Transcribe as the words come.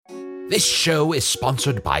This show is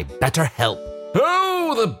sponsored by BetterHelp.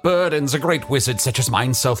 Oh, the burdens a great wizard such as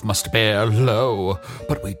myself must bear, lo.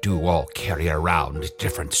 But we do all carry around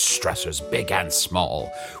different stressors, big and small.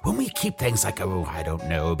 When we keep things like,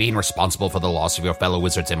 being responsible for the loss of your fellow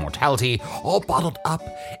wizard's immortality, all bottled up,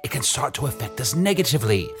 it can start to affect us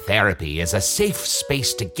negatively. Therapy is a safe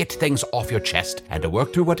space to get things off your chest and to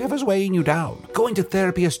work through whatever's weighing you down. Going to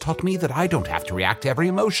therapy has taught me that I don't have to react to every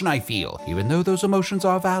emotion I feel, even though those emotions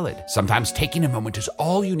are valid. Sometimes taking a moment is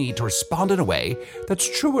all you need to respond in a way that's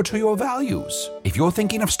truer to your values. If you're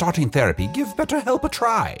thinking of starting therapy, give BetterHelp a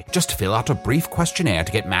try. Just fill out a brief questionnaire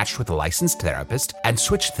to get matched with a licensed therapist and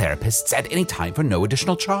switch therapists at any time for no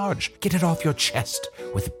additional charge. Get it off your chest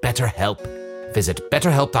with BetterHelp. Visit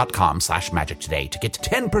betterhelp.com/magic today to get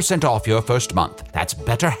 10% off your first month. That's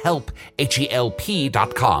BetterHelp,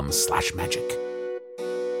 HELP.com/magic.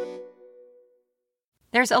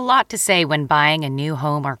 There's a lot to say when buying a new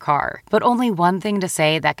home or car, but only one thing to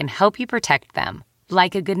say that can help you protect them.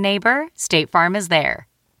 Like a good neighbor, State Farm is there.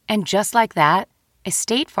 And just like that, a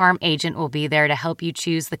State Farm agent will be there to help you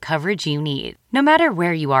choose the coverage you need, no matter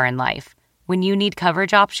where you are in life. When you need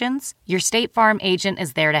coverage options, your State Farm agent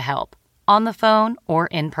is there to help, on the phone or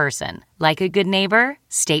in person. Like a good neighbor,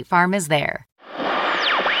 State Farm is there.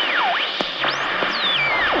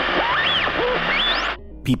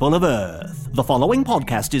 People of Earth, the following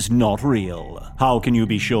podcast is not real. How can you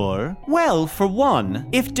be sure? Well, for one,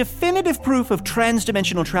 if definitive proof of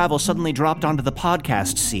trans-dimensional travel suddenly dropped onto the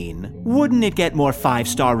podcast scene, wouldn't it get more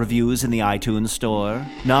 5-star reviews in the iTunes store?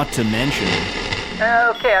 Not to mention...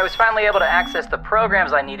 Okay, I was finally able to access the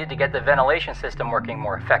programs I needed to get the ventilation system working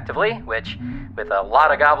more effectively, which, with a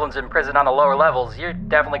lot of goblins imprisoned on the lower levels, you're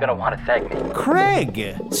definitely going to want to thank me.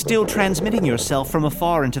 Craig! Still transmitting yourself from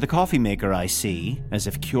afar into the coffee maker, I see. As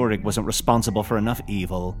if Keurig wasn't responsible for enough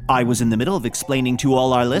evil. I was in the middle of explaining to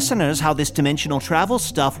all our listeners how this dimensional travel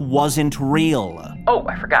stuff wasn't real. Oh,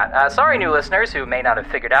 I forgot. Sorry, new listeners who may not have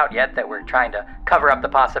figured out yet that we're trying to cover up the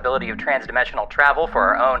possibility of trans-dimensional travel for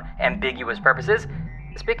our own ambiguous purposes.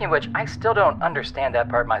 Speaking of which, I still don't understand that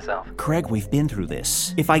part myself. Craig, we've been through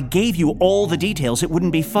this. If I gave you all the details, it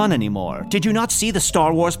wouldn't be fun anymore. Did you not see the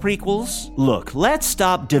Star Wars prequels? Look, let's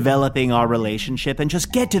stop developing our relationship and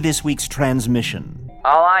just get to this week's transmission.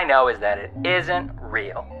 All I know is that it isn't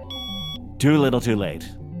real. Too little, too late.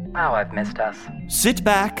 Oh, I've missed us. Sit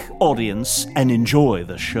back, audience, and enjoy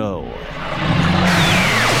the show.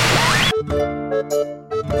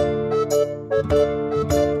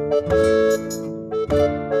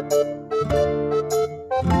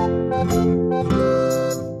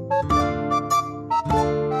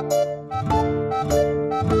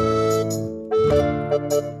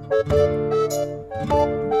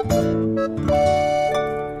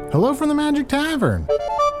 Hello from the Magic Tavern,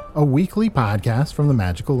 a weekly podcast from the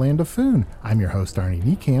magical land of Foon. I'm your host, Arnie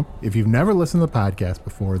Niekamp. If you've never listened to the podcast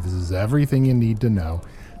before, this is everything you need to know.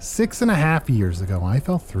 6.5 years ago, I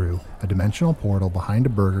fell through a dimensional portal behind a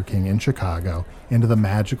Burger King in Chicago into the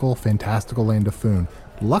magical, fantastical land of Foon.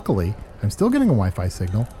 Luckily, I'm still getting a Wi-Fi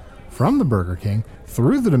signal from the Burger King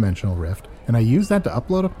through the dimensional rift, and I use that to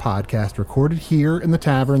upload a podcast recorded here in the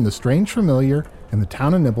tavern, The Strange Familiar, in the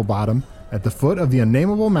town of Nibblebottom, at the foot of the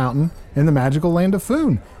unnameable mountain in the magical land of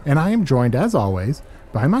Foon. And I am joined, as always,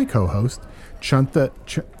 by my co-host, Chunt the...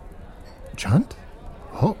 Chunt?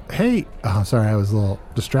 Oh, hey. Oh, sorry, I was a little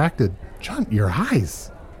distracted. Chunt, your eyes.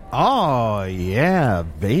 Oh, yeah,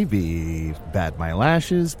 baby. Bat my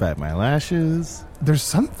lashes. There's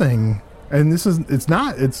something, and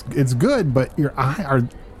it's good, but your eye,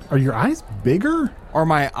 are your eyes bigger? Are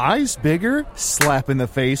my eyes bigger? Slap in the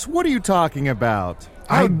face. What are you talking about?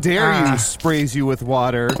 How dare you sprays you with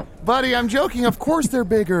water? Buddy, I'm joking. Of course they're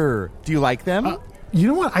bigger. Do you like them? You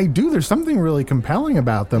know what? I do. There's something really compelling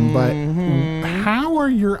about them, but how are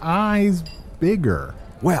your eyes bigger?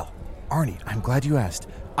 Well, Arnie, I'm glad you asked.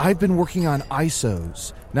 I've been working on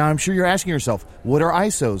ISOs. Now, I'm sure you're asking yourself, what are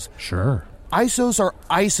ISOs? Sure. ISOs are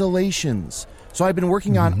isolations. So I've been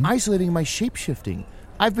working on isolating my shape-shifting.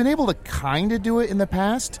 I've been able to kind of do it in the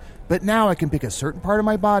past, but now I can pick a certain part of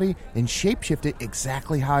my body and shape-shift it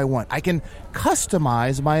exactly how I want. I can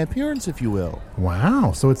customize my appearance, if you will.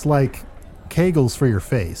 Wow. So it's like Kegels for your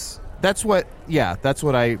face. That's what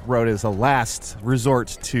I wrote as a last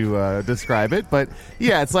resort to describe it. But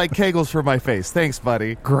yeah, it's like Kegels for my face. Thanks,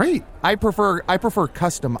 buddy. Great. I prefer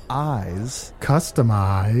custom eyes.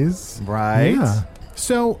 Customize. Right. Yeah.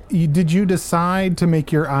 So did you decide to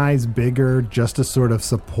make your eyes bigger just to sort of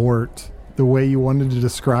support the way you wanted to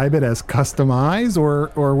describe it as custom eyes,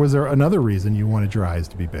 or was there another reason you wanted your eyes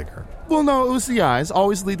to be bigger? Well, no, it was the eyes.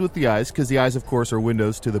 Always lead with the eyes, because the eyes, of course, are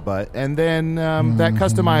windows to the butt. And then that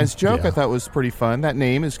customized joke I thought was pretty fun. That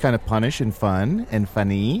name is kind of punish and fun and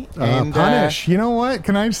funny. And, punish. You know what?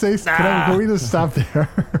 Can we just stop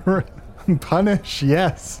there? Punish,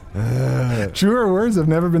 yes. Truer words have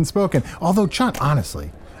never been spoken. Although, Chunt,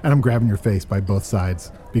 honestly, and I'm grabbing your face by both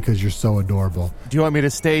sides because you're so adorable. Do you want me to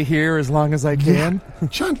stay here as long as I can? Yeah.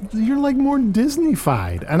 Chunt, you're like more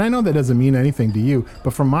Disney-fied. And I know that doesn't mean anything to you,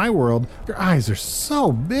 but from my world, your eyes are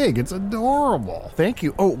so big. It's adorable. Thank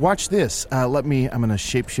you. Oh, watch this. I'm going to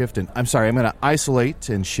shapeshift and I'm going to isolate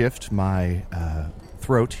and shift my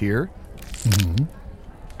throat here.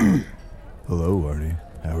 Mm-hmm. Hello, Arnie.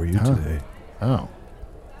 How are you today? Oh.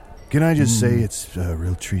 Can I just say it's a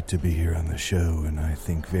real treat to be here on the show, and I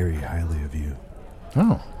think very highly of you.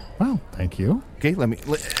 Oh, well, thank you. Okay, let me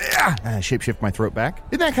shapeshift my throat back.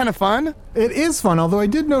 Isn't that kind of fun? It is fun, although I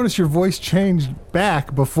did notice your voice changed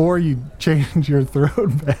back before you changed your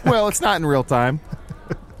throat back. Well, it's not in real time.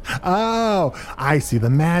 Oh, I see.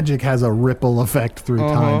 The magic has a ripple effect through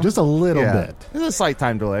time, just a little bit. There's a slight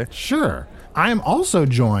time delay. Sure. I am also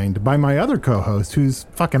joined by my other co-host whose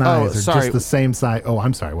fucking eyes are just the same size. Oh,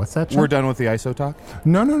 I'm sorry. What's that, Chunt? We're done with the ISO talk?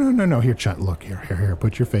 No. Here, Chunt, look. Here.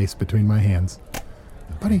 Put your face between my hands.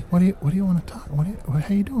 Buddy, what do you want to talk?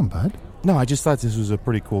 How you doing, bud? No, I just thought this was a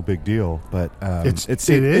pretty cool big deal, but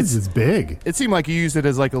it's big. It seemed like you used it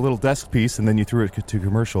as like a little desk piece, and then you threw it to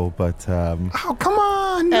commercial. But oh, come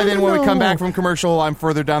on! When we come back from commercial, I'm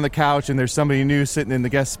further down the couch, and there's somebody new sitting in the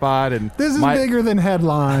guest spot. And this is bigger than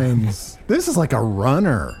headlines. This is like a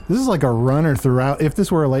runner. This is like a runner throughout. If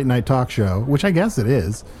this were a late night talk show, which I guess it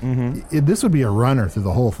is, this would be a runner through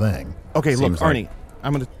the whole thing. Okay, look, Arnie,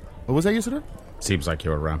 I'm gonna. What was that, Usador? Seems like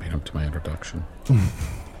you were ramping up to my introduction.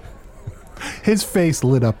 His face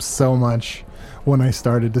lit up so much when I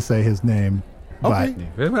started to say his name. Okay.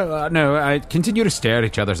 But No, I continue to stare at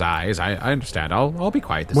each other's eyes. I understand. I'll be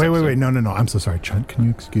quiet this episode. Wait. No. I'm so sorry. Chunt, can you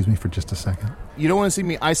excuse me for just a second? You don't want to see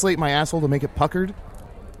me isolate my asshole to make it puckered?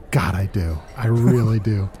 God, I do. I really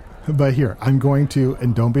do. But here, I'm going to,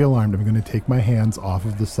 and don't be alarmed, I'm going to take my hands off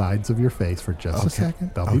of the sides of your face for just a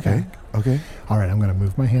second. They'll be back. Okay. All right, I'm going to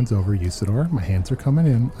move my hands over, Usador. My hands are coming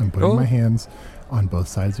in. I'm putting my hands on both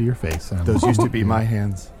sides of your face. And Those used to be my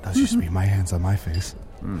hands. Those used to be my hands on my face.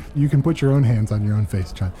 You can put your own hands on your own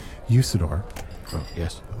face, John. Usador. Oh,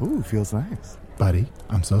 yes. Ooh, feels nice. Buddy,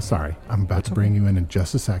 I'm so sorry. I'm about to bring you in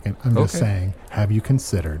just a second. I'm just saying, have you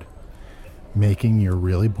considered making your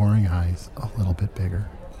really boring eyes a little bit bigger?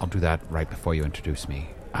 I'll do that right before you introduce me.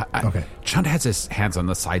 Okay. Chunt has his hands on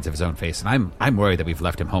the sides of his own face, and I'm worried that we've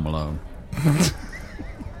left him home alone.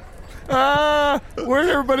 Where'd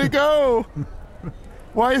everybody go?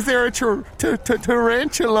 Why is there a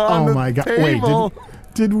tarantula on the table?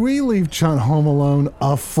 Wait, did we leave Chunt home alone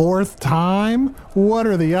a fourth time? What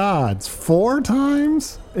are the odds? 4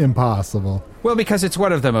 times? Impossible. Well, because it's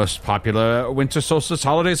one of the most popular winter solstice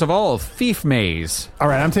holidays of all, Thief Maze. All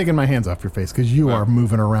right, I'm taking my hands off your face because you are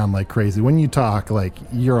moving around like crazy. When you talk,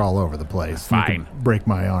 you're all over the place. Fine. You can break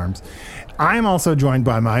my arms. I'm also joined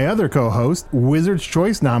by my other co-host, Wizard's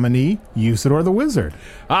Choice nominee, Usador the Wizard.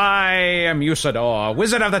 I am Usador,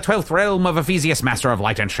 Wizard of the 12th Realm of Ephesius, Master of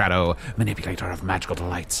Light and Shadow, Manipulator of Magical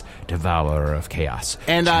Delights, Devourer of Chaos.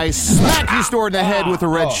 And I smack Usador in the head with a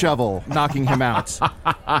red shovel, knocking him out.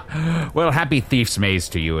 Well, happy Thief's Maze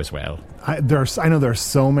to you as well. I know there are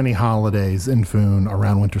so many holidays in Foon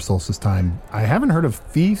around winter solstice time. I haven't heard of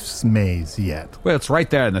Thief's Maze yet. Well, it's right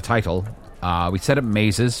there in the title. We set up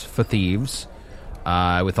mazes for thieves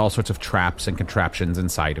with all sorts of traps and contraptions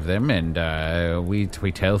inside of them, and we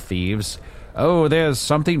tell thieves, oh, there's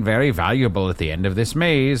something very valuable at the end of this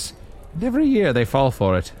maze. And every year they fall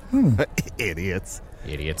for it. Idiots.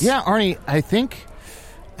 Yeah, Arnie, I think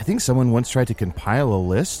someone once tried to compile a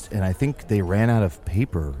list, and I think they ran out of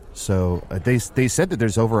paper. So they said that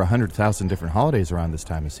there's over 100,000 different holidays around this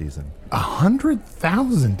time of season.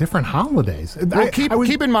 100,000 different holidays. Well,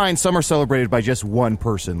 keep in mind, some are celebrated by just one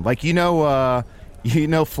person. Like Flying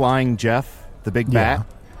Jeff, the big bat.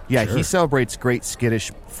 Yeah, sure. He celebrates Great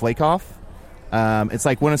Skittish Flake Off. It's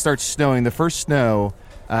like when it starts snowing, the first snow.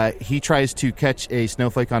 He tries to catch a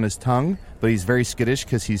snowflake on his tongue, but he's very skittish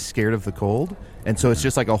because he's scared of the cold. And so it's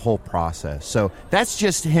just like a whole process. So that's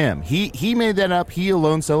just him. He made that up. He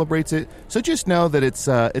alone celebrates it. So just know that it's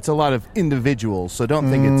a lot of individuals. So don't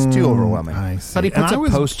think it's too overwhelming. I see. But he puts up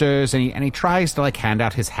posters and he tries to hand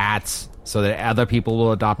out his hats so that other people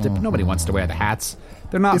will adopt it. But nobody wants to wear the hats.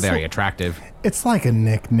 They're not very attractive. It's like a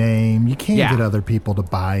nickname. You can't Yeah. get other people to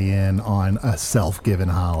buy in on a self-given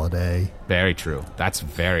holiday. Very true. That's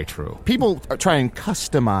very true. People try and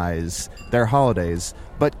customize their holidays,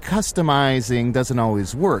 but customizing doesn't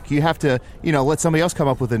always work. You have to, let somebody else come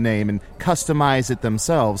up with a name and customize it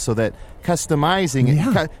themselves so that customizing it.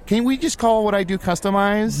 Yeah. Can we just call what I do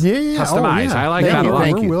customize? Yeah. Customize. Oh, yeah. I like Thank that you, a lot.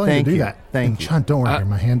 thank We're you, willing thank to do you, that. thank And you. Chunt, don't worry.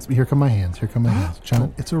 My hands. Here come my hands. Here come my hands.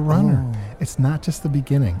 Chunt, it's a runner. It's not just the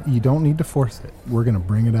beginning. You don't need to force it. We're going to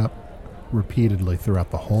bring it up repeatedly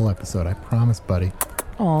throughout the whole episode. I promise, buddy.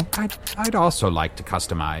 Aw. I'd also like to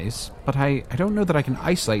customize, but I don't know that I can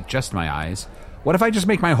isolate just my eyes. What if I just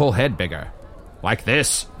make my whole head bigger? Like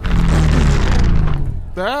this.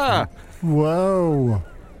 Ah. Whoa.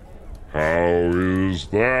 How is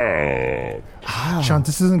that? Chunt,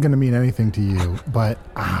 this isn't going to mean anything to you, but,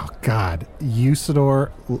 oh, God.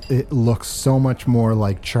 Usador, it looks so much more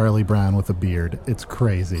like Charlie Brown with a beard. It's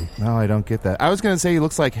crazy. No, I don't get that. I was going to say he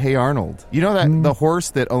looks like Hey Arnold. You know that the horse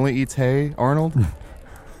that only eats hay, Arnold?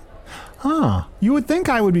 Huh. You would think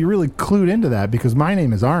I would be really clued into that because my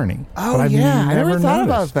name is Arnie. Oh, but I've yeah. I never thought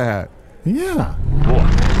noticed. about that. Yeah.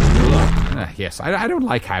 Yes, I don't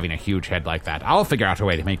like having a huge head like that. I'll figure out a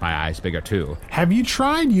way to make my eyes bigger, too. Have you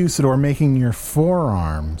tried Usador making your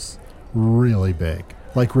forearms really big?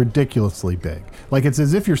 Like ridiculously big. Like it's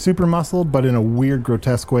as if you're super muscled, but in a weird,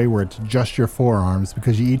 grotesque way where it's just your forearms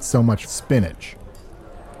because you eat so much spinach.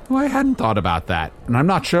 Well, I hadn't thought about that, and I'm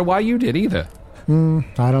not sure why you did either.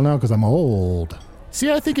 I don't know, because I'm old.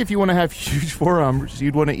 See, I think if you want to have huge forearms,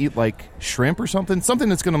 you'd want to eat like shrimp or something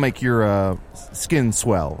that's going to make your skin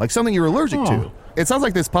swell, like something you're allergic to. It sounds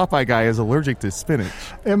like this Popeye guy is allergic to spinach.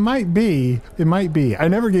 It might be. I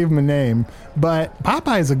never gave him a name, but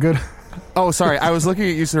Popeye is a good... Oh, sorry. I was looking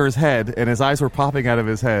at Usador's head, and his eyes were popping out of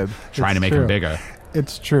his head. Trying to make true. him bigger.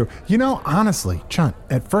 It's true. Honestly, Chunt,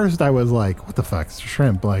 at first I was like, what the fuck's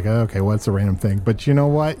shrimp? Like, okay, what's a random thing? But you know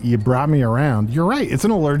what? You brought me around. You're right. It's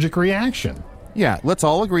an allergic reaction. Yeah, let's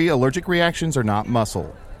all agree allergic reactions are not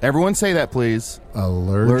muscle. Everyone say that, please.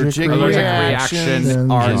 Allergic reactions reaction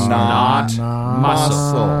are is not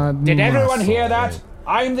muscle. Did everyone hear that?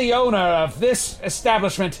 I'm the owner of this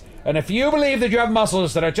establishment, and if you believe that you have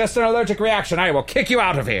muscles that are just an allergic reaction, I will kick you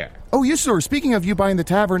out of here. Oh, Usador, speaking of you buying the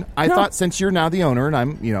tavern, I thought since you're now the owner, and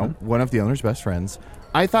I'm, one of the owner's best friends,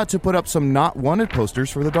 I thought to put up some not wanted posters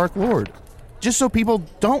for the Dark Lord. Just so people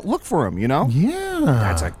don't look for him, Yeah.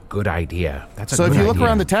 That's a good idea. So if you look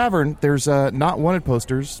around the tavern, there's not wanted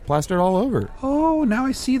posters plastered all over. Oh, now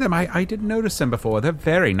I see them. I didn't notice them before. They're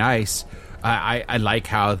very nice. I like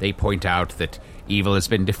how they point out that evil has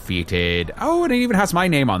been defeated. Oh, and it even has my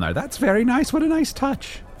name on there. That's very nice. What a nice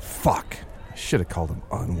touch. Fuck. I should have called them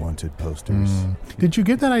unwanted posters. Did you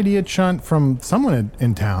get that idea, Chunt, from someone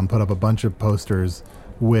in town put up a bunch of posters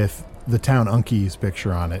with the town Unkie's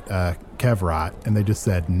picture on it, Kevrot, and they just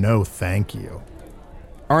said, no, thank you.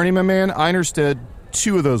 Arnie, my man, I understood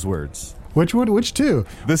 2 of those words. Which two?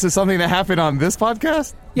 This is something that happened on this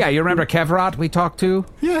podcast? Yeah, you remember Kevrot we talked to?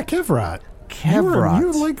 Yeah, Kevrot. Kevrot.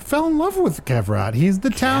 You fell in love with Kevrot. He's the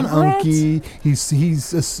town Unkie.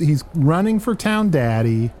 He's running for town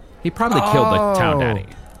daddy. He probably killed the town daddy.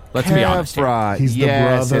 Let's be honest here. Kevrot. He's the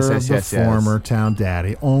brother of the former town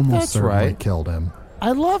daddy. Almost That's certainly right. killed him.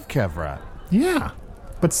 I love Kevrot. Yeah.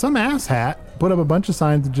 But some asshat put up a bunch of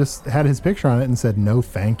signs that just had his picture on it and said, no,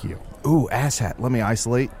 thank you. Ooh, asshat. Let me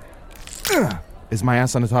isolate. Is my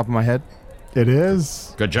ass on the top of my head? It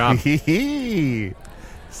is. Good job.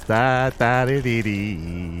 Stop.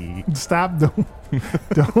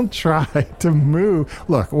 Don't try to move.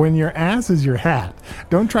 Look, when your ass is your hat,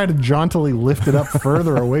 don't try to jauntily lift it up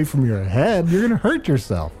further away from your head. You're going to hurt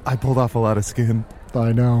yourself. I pulled off a lot of skin.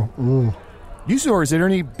 I know. Ooh. Usador, is there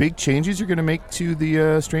any big changes you're going to make to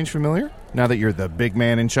the Strange Familiar now that you're the big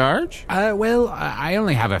man in charge? Well, I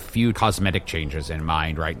only have a few cosmetic changes in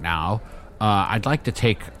mind right now. I'd like to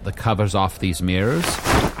take the covers off these mirrors.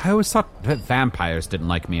 I always thought that vampires didn't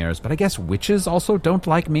like mirrors, but I guess witches also don't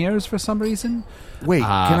like mirrors for some reason. Wait,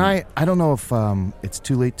 can I don't know if it's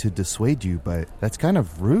too late to dissuade you, but that's kind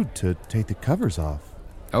of rude to take the covers off.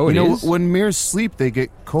 Oh, you it know, is? when mirrors sleep, they get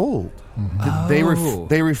cold. Oh.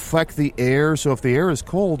 They reflect the air, so if the air is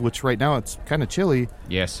cold, which right now it's kind of chilly,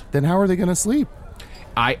 Yes. then how are they going to sleep?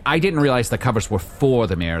 I didn't realize the covers were for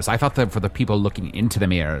the mirrors. I thought they were for the people looking into the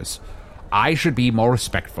mirrors. I should be more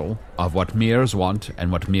respectful of what mirrors want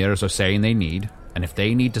and what mirrors are saying they need. And if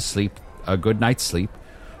they need to sleep a good night's sleep,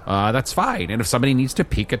 that's fine. And if somebody needs to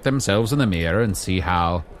peek at themselves in the mirror and see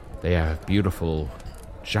how they have beautiful,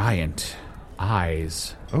 giant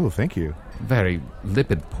eyes, Oh, thank you. very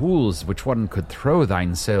limpid pools which one could throw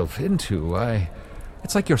thyself into,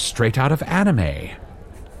 It's like you're straight out of anime.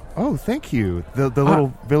 Oh, thank you. The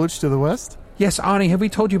little village to the west? Yes, Arnie, have we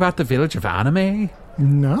told you about the village of anime?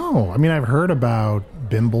 No. I mean, I've heard about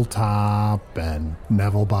Bimbletop and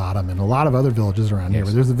Neville Bottom and a lot of other villages around here.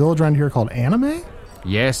 But there's a village around here called Anime?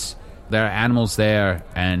 Yes, there are animals there,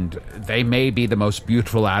 and they may be the most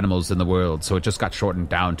beautiful animals in the world, so it just got shortened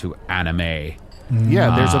down to anime.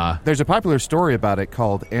 Yeah, there's a popular story about it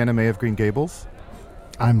called Anime of Green Gables.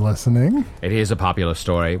 I'm listening. It is a popular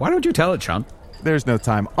story. Why don't you tell it, Chunt? There's no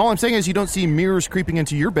time. All I'm saying is you don't see mirrors creeping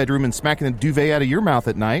into your bedroom and smacking the duvet out of your mouth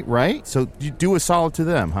at night, right? So you do a solid to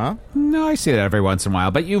them, huh? No, I see that every once in a while,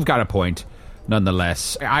 but you've got a point.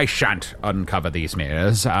 Nonetheless, I shan't uncover these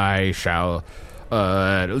mirrors. I shall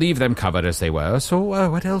leave them covered as they were. So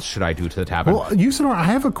what else should I do to the tavern? Well, Usador, I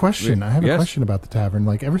have a question. I have a question about the tavern.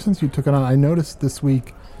 Like, ever since you took it on, I noticed this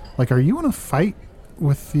week, like, are you in a fight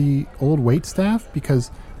with the old waitstaff? Because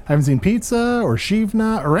I haven't seen Pizza or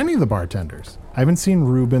Shivna or any of the bartenders. I haven't seen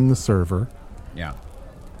Ruben, the server. Yeah.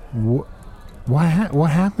 What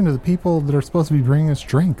happened to the people that are supposed to be bringing us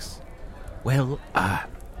drinks? Well,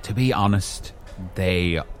 to be honest,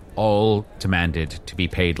 they all demanded to be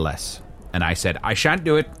paid less. And I said, I shan't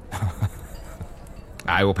do it.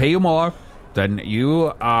 I will pay you more than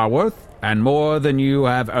you are worth and more than you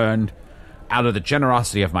have earned out of the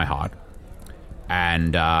generosity of my heart.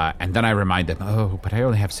 And then I remind them, oh, but I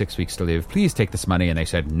only have 6 weeks to live. Please take this money. And they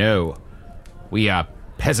said, no, we are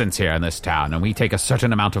peasants here in this town, and we take a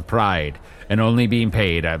certain amount of pride in only being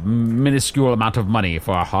paid a minuscule amount of money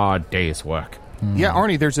for a hard day's work. Yeah,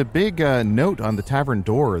 Arnie, there's a big note on the tavern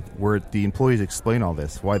door where the employees explain all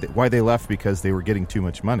this, why they left because they were getting too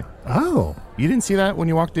much money. Oh. You didn't see that when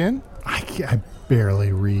you walked in? I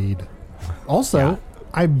barely read. Also,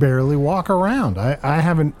 I barely walk around. I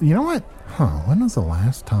haven't... You know what? When was the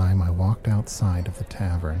last time I walked outside of the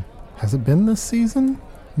tavern? Has it been this season?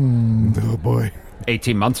 Oh, boy.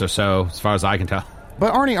 18 months or so, as far as I can tell.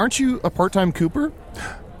 But, Arnie, aren't you a part-time Cooper?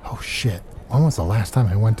 Oh, shit. When was the last time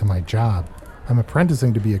I went to my job? I'm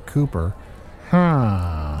apprenticing to be a Cooper.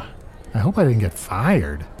 I hope I didn't get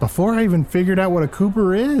fired before I even figured out what a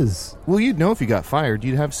Cooper is. Well, you'd know if you got fired.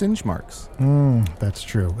 You'd have singe marks. That's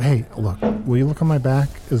true. Hey, look, will you look on my back?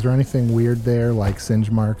 Is there anything weird there, like singe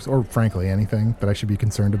marks, or frankly, anything that I should be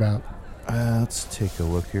concerned about? Let's take a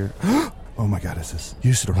look here. Oh my God, is this?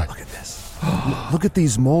 Usador, look at this. Look at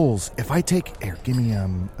these moles. If I take... Here, give me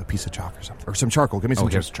a piece of chalk or something. Or some charcoal. Give me some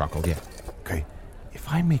here's charcoal, yeah. Okay. If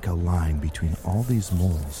I make a line between all these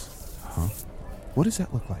moles, what does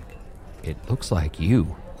that look like? It looks like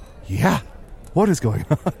you. Yeah. What is going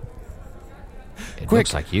on? It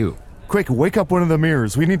looks like you. Quick, wake up one of the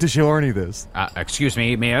mirrors. We need to show Arnie this. Excuse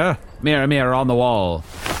me, mirror. Mirror on the wall.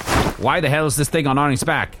 Why the hell is this thing on Arnie's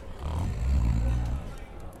back?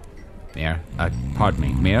 Mirror. Pardon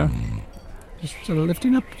me, mirror. Just sort of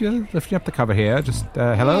lifting up the cover here. Just,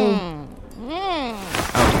 hello?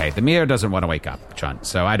 Okay, the mirror doesn't want to wake up, Chunt,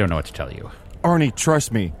 so I don't know what to tell you. Arnie,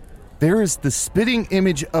 trust me. There is the spitting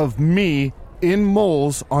image of me in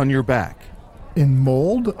moles on your back. In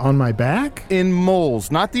mold on my back? In moles.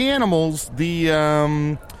 Not the animals.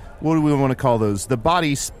 The, what do we want to call those? The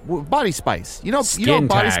body spice. You know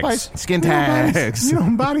body tags. spice? Skin tags.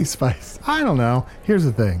 Body spice. I don't know. Here's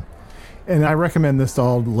the thing. And I recommend this to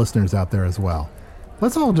all the listeners out there as well.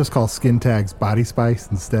 Let's all just call skin tags body spice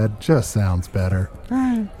instead. Just sounds better.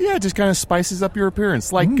 Yeah, it just kind of spices up your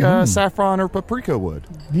appearance like saffron or paprika would.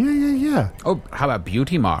 Yeah. Oh, how about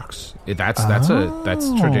beauty marks? That's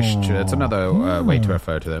tradition. That's another way to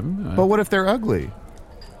refer to them. But what if they're ugly?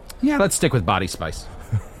 Yeah, let's stick with body spice.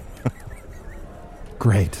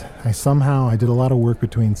 Great. I did a lot of work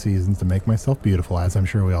between seasons to make myself beautiful, as I'm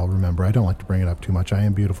sure we all remember. I don't like to bring it up too much. I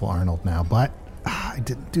am beautiful Arnold now, but I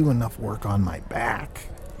didn't do enough work on my back.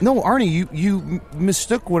 No, Arnie, you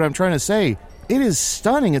mistook what I'm trying to say. It is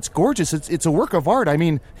stunning. It's gorgeous. It's a work of art. I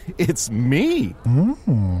mean, it's me.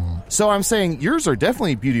 So I'm saying yours are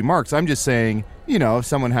definitely beauty marks. I'm just saying, if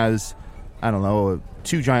someone has, I don't know,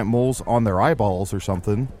 2 giant moles on their eyeballs or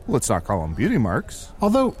something, let's not call them beauty marks.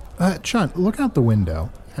 Although, Chunt, look out the window.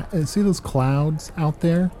 See those clouds out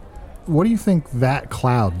there? What do you think that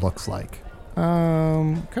cloud looks like?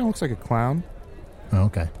 Kind of looks like a clown.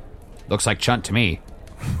 Okay. Looks like Chunt to me.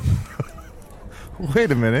 Wait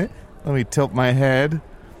a minute. Let me tilt my head.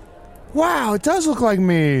 Wow, it does look like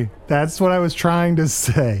me. That's what I was trying to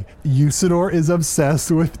say. Usador is obsessed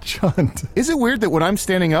with Chunt. Is it weird that when I'm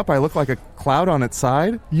standing up, I look like a cloud on its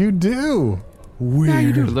side? You do. Weird. Yeah,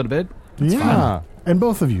 you do a little bit. It's fun. And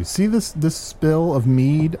both of you, see this spill of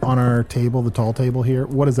mead on our table, the tall table here?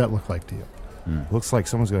 What does that look like to you? Looks like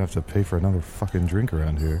someone's going to have to pay for another fucking drink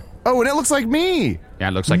around here. Oh, and it looks like me! Yeah,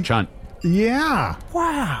 it looks like Chunt. Yeah.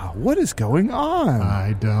 Wow, what is going on?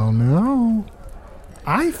 I don't know.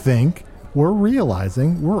 I think we're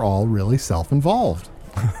realizing we're all really self-involved.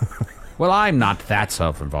 Well, I'm not that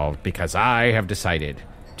self-involved because I have decided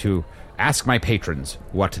to ask my patrons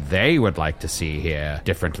what they would like to see here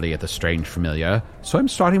differently at the Strange Familiar. So I'm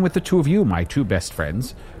starting with the two of you, my two best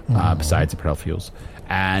friends, besides the Prelfuels.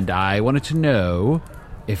 And I wanted to know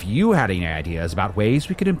if you had any ideas about ways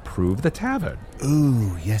we could improve the tavern.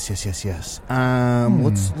 Ooh, yes. Let's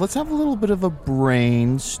have a little bit of a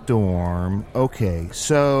brainstorm. Okay,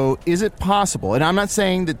 so is it possible, and I'm not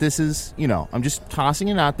saying that this is, I'm just tossing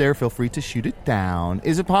it out there, feel free to shoot it down.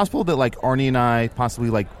 Is it possible that, like, Arnie and I, possibly,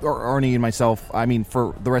 like, or Arnie and myself, I mean,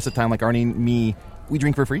 for the rest of the time, like, Arnie and me, we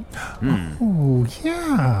drink for free? Oh,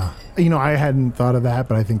 yeah. I hadn't thought of that,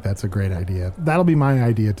 but I think that's a great idea. That'll be my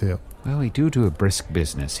idea, too. Well, we do a brisk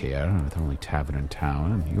business here, the only tavern in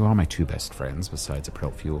town, and you are my two best friends besides the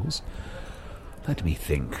Prelfuels. Let me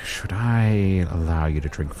think. Should I allow you to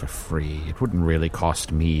drink for free? It wouldn't really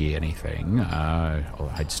cost me anything.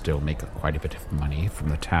 I'd still make quite a bit of money from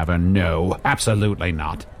the tavern. No, absolutely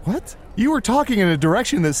not. What? You were talking in a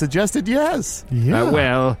direction that suggested yes. Yeah.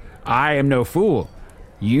 Well, I am no fool.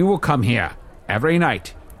 You will come here every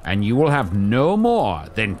night, and you will have no more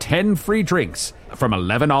than 10 free drinks. From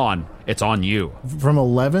 11 on, it's on you. From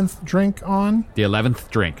 11th drink on? The 11th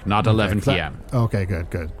drink, not 11 p.m. Okay, good.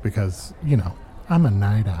 Because, I'm a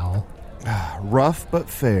night owl. Rough but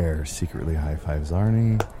fair. Secretly high fives,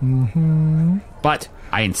 Arnie. Mm-hmm. But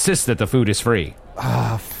I insist that the food is free.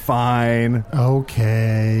 Fine.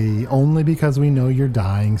 Okay. Only because we know you're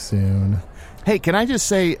dying soon. Hey, can I just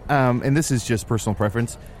say, and this is just personal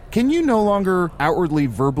preference, can you no longer outwardly,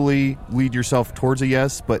 verbally lead yourself towards a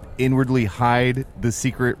yes, but inwardly hide the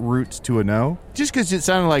secret roots to a no? Just because it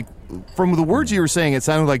sounded like, from the words you were saying, it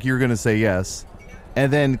sounded like you were going to say yes.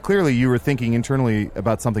 And then clearly you were thinking internally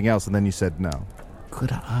about something else, and then you said no.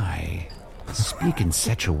 Could I speak in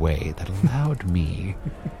such a way that allowed me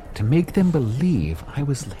to make them believe I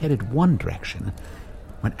was headed one direction,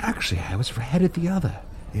 when actually I was headed the other?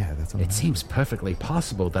 Yeah, that's It seems perfectly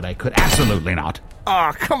possible that I could. Absolutely not.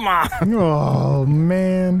 Oh, come on. Oh,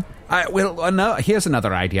 man. No, here's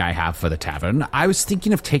another idea I have for the tavern. I was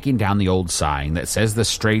thinking of taking down the old sign that says the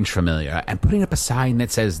Strange Familiar and putting up a sign that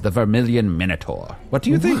says the Vermilion Minotaur. What do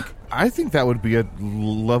you think? I think that would be a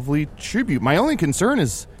lovely tribute. My only concern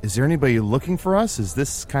is there anybody looking for us? Is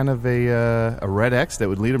this kind of a red X that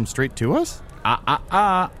would lead them straight to us?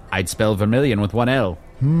 I'd spell Vermilion with one L.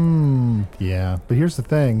 Yeah, but here's the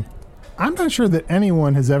thing. I'm not sure that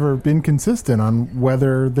anyone has ever been consistent on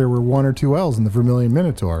whether there were one or two L's in the Vermilion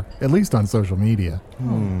Minotaur, at least on social media.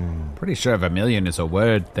 Pretty sure Vermilion is a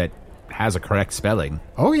word that has a correct spelling.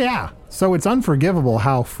 Oh, yeah. So it's unforgivable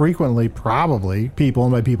how frequently, probably, people,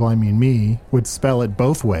 and by people I mean me, would spell it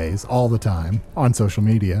both ways all the time on social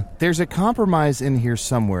media. There's a compromise in here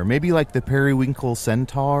somewhere. Maybe like the Periwinkle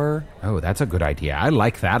Centaur. Oh, that's a good idea. I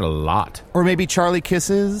like that a lot. Or maybe Charlie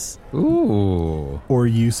Kisses. Ooh. Or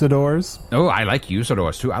Usadors. Oh, I like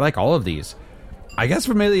Usadors, too. I like all of these. I guess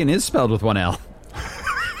Vermilion is spelled with one L.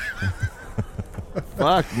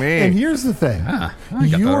 Fuck me. And here's the thing. I got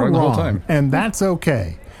that You're wrong the whole wrong, time. and that's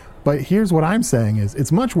okay. But here's what I'm saying is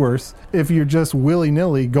it's much worse if you're just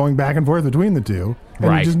willy-nilly going back and forth between the two, and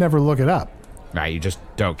Right. you just never look it up. Right, you just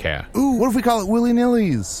don't care. Ooh, what if we call it Willy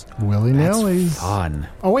Nillies? Willy-nillies. Fun.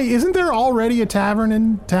 Oh, wait, isn't there already a tavern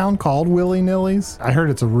in town called Willy-nillies? I heard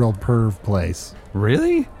it's a real perv place.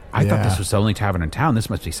 Really? I thought Yeah. this was the only tavern in town. This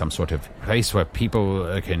must be some sort of place where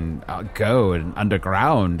people can go and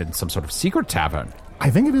underground and some sort of secret tavern. I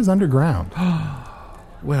think it is underground.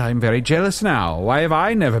 Well, I'm very jealous now. Why have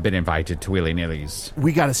I never been invited to Willy Nilly's?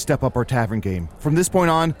 We got to step up our tavern game. From this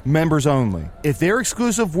point on, members only. If they're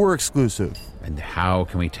exclusive, we're exclusive. And how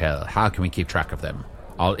can we tell? How can we keep track of them?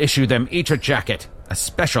 I'll issue them each a jacket, a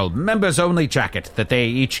special members-only jacket that they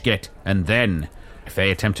each get, and then, if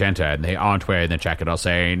they attempt to enter and they aren't wearing the jacket, I'll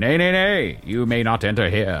say, nay, you may not enter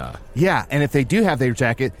here. Yeah, and if they do have their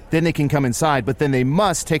jacket, then they can come inside, but then they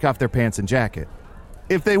must take off their pants and jacket.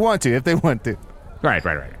 If they want to. Right.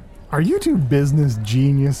 Are you two business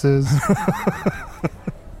geniuses?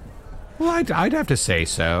 Well, I'd have to say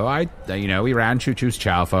so. We ran Choo Choo's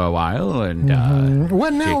Chow for a while, and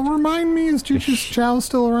What now? Remind me, is Choo Choo's Chow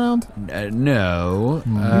still around? no,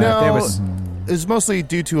 No, there was It was mostly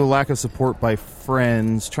due to a lack of support by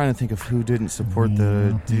friends. Trying to think of who didn't support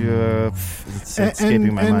it's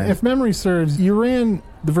escaping my mind. And if memory serves, you ran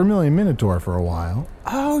the Vermilion Minotaur for a while.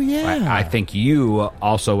 Oh, yeah. I think you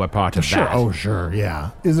also were part of that. Oh, sure,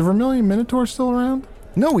 yeah. Is the Vermilion Minotaur still around?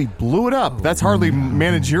 No, we blew it up. That's hardly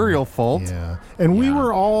managerial fault. Yeah. And we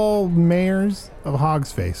were all mayors of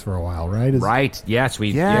Hogsface for a while, right? Right, yes,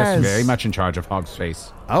 yes, very much in charge of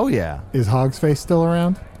Hogsface. Oh, yeah. Is Hogsface still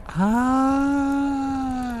around?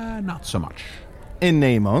 Not so much. In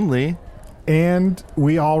name only. And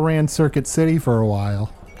we all ran Circuit City for a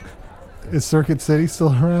while. Is Circuit City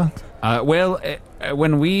still around?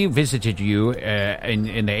 When we visited you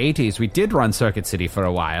in the 80s, we did run Circuit City for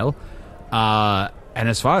a while. And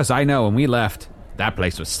as far as I know, when we left, that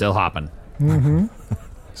place was still hopping. Mm-hmm.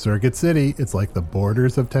 Circuit City, it's like the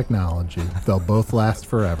borders of technology. They'll both last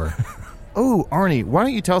forever. Oh, Arnie, why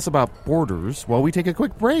don't you tell us about Borders while we take a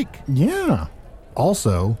quick break? Yeah.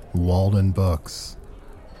 Also, Walden Books.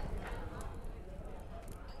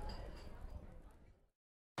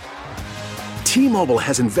 T-Mobile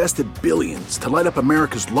has invested billions to light up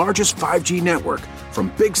America's largest 5G network,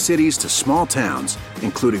 from big cities to small towns,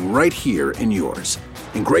 including right here in yours.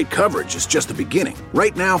 And great coverage is just the beginning.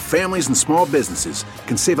 Right now, families and small businesses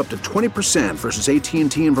can save up to 20% versus AT&T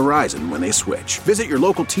and Verizon when they switch. Visit your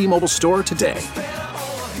local T-Mobile store today.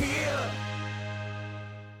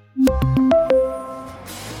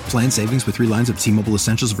 Plan savings with 3 lines of T-Mobile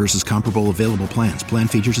Essentials versus comparable available plans. Plan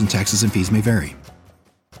features and taxes and fees may vary.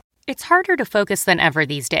 It's harder to focus than ever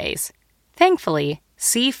these days. Thankfully,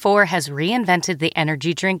 C4 has reinvented the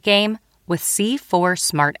energy drink game with C4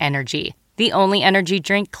 Smart Energy, the only energy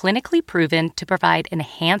drink clinically proven to provide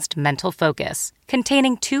enhanced mental focus,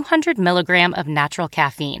 containing 200 milligrams of natural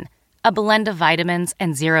caffeine, a blend of vitamins,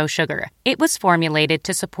 and 0 sugar. It was formulated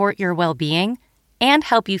to support your well-being and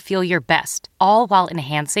help you feel your best, all while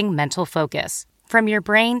enhancing mental focus. From your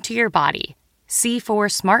brain to your body, C4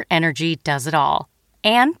 Smart Energy does it all.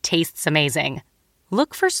 And tastes amazing.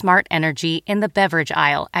 Look for Smart Energy in the beverage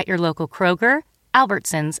aisle at your local Kroger,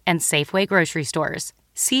 Albertsons, and Safeway grocery stores.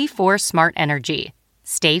 C4 Smart Energy.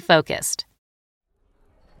 Stay focused.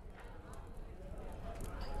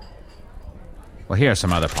 Well, here are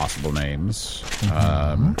some other possible names.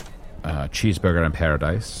 Cheeseburger in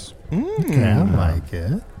Paradise. Okay, I like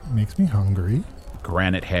it. Makes me hungry.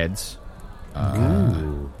 Granite Heads.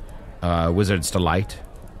 Wizard's Delight.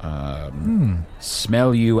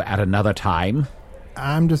 Smell You at Another Time.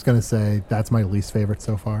 I'm just going to say that's my least favorite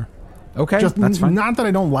so far. Okay, just that's fine. Not that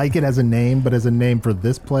I don't like it as a name, but as a name for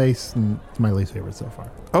this place, it's my least favorite so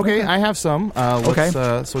far. Okay, I have some.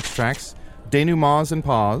 Let's switch tracks. Denouements and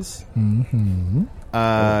Pause. Mm-hmm.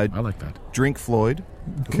 I like that. Drink Floyd.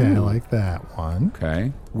 Okay, I like that one.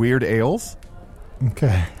 Okay. Weird Ales.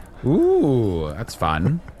 Okay. Ooh, that's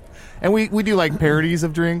fun. And we do like parodies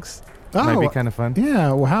of drinks. Might be kind of fun.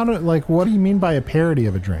 Yeah. Well, what do you mean by a parody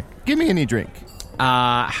of a drink? Give me any drink.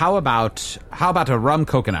 How about a rum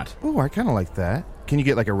coconut? Ooh, I kind of like that. Can you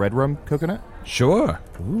get like a red rum coconut? Sure.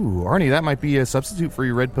 Ooh, Arnie, that might be a substitute for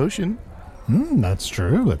your red potion. That's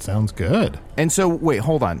true. That sounds good. And so, wait,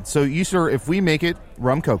 hold on. So you, sir, if we make it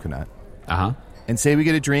rum coconut, and say we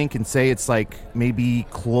get a drink and say it's like maybe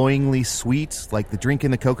cloyingly sweet, like the drink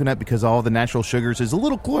in the coconut because all the natural sugars is a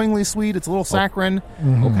little cloyingly sweet, it's a little saccharine.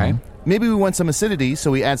 Okay. Maybe we want some acidity, so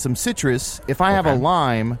we add some citrus. If I have a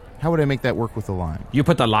lime, how would I make that work with the lime? You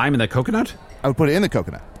put the lime in the coconut? I would put it in the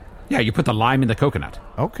coconut. Yeah, you put the lime in the coconut.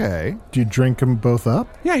 Okay. Do you drink them both up?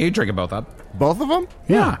 Yeah, you drink them both up. Both of them?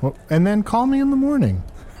 Yeah. Well, and then call me in the morning.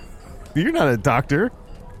 You're not a doctor.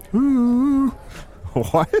 Ooh.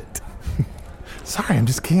 What? Sorry, I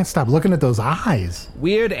just can't stop looking at those eyes.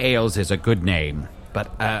 Weird Ales is a good name, but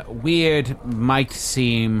weird might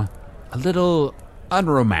seem a little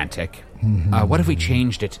unromantic. What if we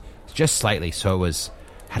changed it just slightly so it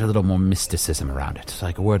had a little more mysticism around it?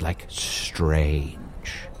 Like a word like strange.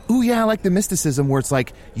 Ooh, yeah, I like the mysticism where it's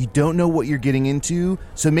like you don't know what you're getting into.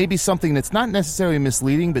 So maybe something that's not necessarily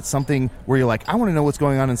misleading, but something where you're like, I want to know what's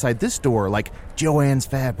going on inside this door, like Joanne's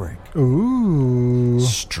Fabric. Ooh.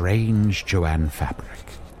 Strange Joanne Fabric.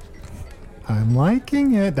 I'm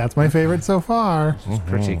liking it. That's my favorite so far. That's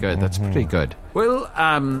pretty good. That's pretty good. Well,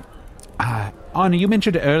 Anna, you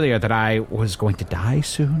mentioned earlier that I was going to die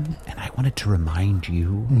soon, and I wanted to remind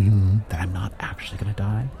you that I'm not actually going to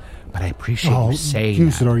die. But I appreciate you saying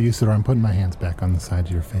that. Usador, I'm putting my hands back on the sides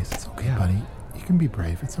of your face. It's okay, buddy. You can be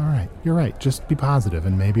brave. It's all right. You're right. Just be positive,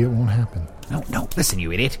 and maybe it won't happen. No, listen,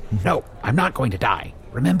 you idiot. No, I'm not going to die.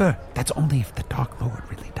 Remember, that's only if the Dark Lord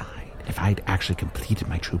really died. If I'd actually completed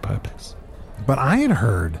my true purpose. But I had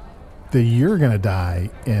heard that you're going to die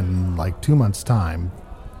in like 2 months' time,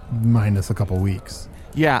 minus a couple weeks.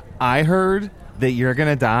 Yeah, I heard that you're going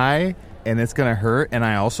to die and it's going to hurt. And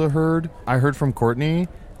I also heard from Courtney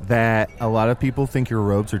that a lot of people think your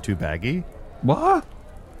robes are too baggy. What?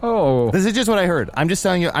 Oh. This is just what I heard. I'm just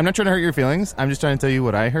telling you. I'm not trying to hurt your feelings. I'm just trying to tell you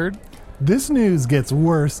what I heard. This news gets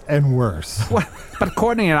worse and worse. What? But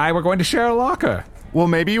Courtney and I were going to share a locker. Well,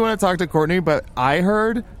 maybe you want to talk to Courtney, but I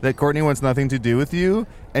heard that Courtney wants nothing to do with you,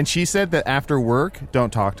 and she said that after work,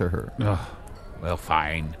 don't talk to her. Ugh. Well,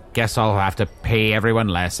 fine. Guess I'll have to pay everyone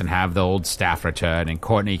less and have the old staff return, and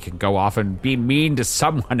Courtney can go off and be mean to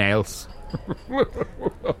someone else.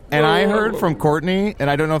 And I heard from Courtney, and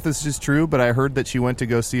I don't know if this is true, but I heard that she went to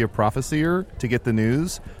go see a prophesier to get the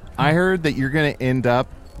news. I heard that you're going to end up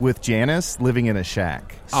with Janice living in a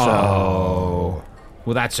shack. So. Oh.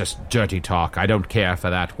 Well, that's just dirty talk. I don't care for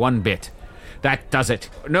that one bit. That does it.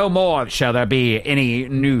 No more shall there be any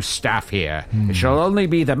new staff here. It shall only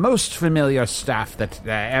be the most familiar staff that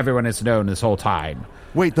everyone has known this whole time.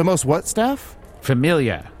 Wait, the most what staff?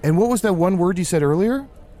 Familiar. And what was that one word you said earlier?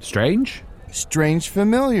 Strange? Strange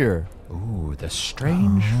familiar. Ooh, the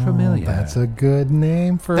strange familiar. That's a good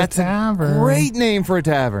name for a tavern. That's a great name for a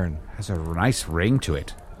tavern. Has a nice ring to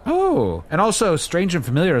it. Oh, and also strange and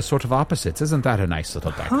familiar are sort of opposites. Isn't that a nice little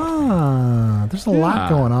dichotomy? There's a lot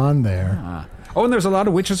going on there. Oh, and there's a lot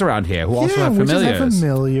of witches around here who also have familiars. Have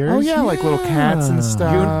familiars. Oh, yeah, like little cats and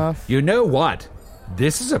stuff. You know what?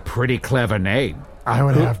 This is a pretty clever name. I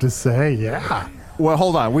would have to say, yeah. Well,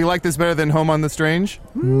 hold on. We like this better than Home on the Strange?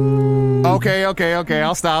 Okay,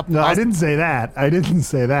 I'll stop. No, I didn't say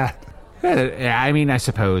that. I mean, I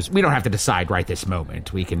suppose we don't have to decide right this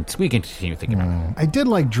moment. We can continue thinking about it. I did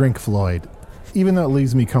like Drink Floyd, even though it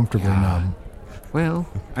leaves me comfortably numb. Well,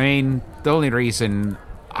 I mean, the only reason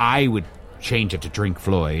I would change it to Drink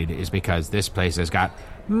Floyd is because this place has got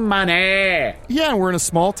money. Yeah, we're in a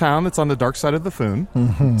small town that's on the dark side of the Foon.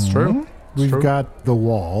 Mm-hmm. It's true. We've got the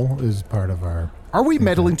wall is part of our... Are we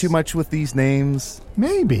meddling too much with these names?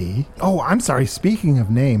 Maybe. Oh, I'm sorry. Speaking of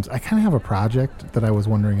names, I kind of have a project that I was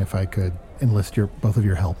wondering if I could enlist both of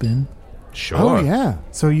your help in. Sure. Oh, yeah.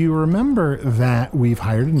 So you remember that we've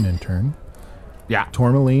hired an intern. Yeah.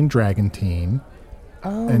 Tourmaline Dragantine.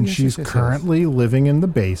 Oh, and yes, she's yes, currently living in the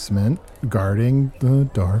basement, guarding the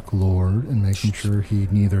Dark Lord and making sure he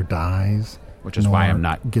neither dies. Which is why I'm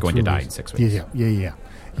not going to die in 6 weeks.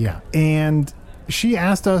 Yeah. And she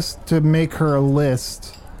asked us to make her a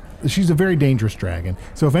list. She's a very dangerous dragon.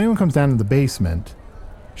 So if anyone comes down to the basement,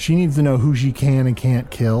 she needs to know who she can and can't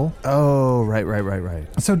kill. Oh, right.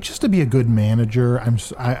 So just to be a good manager,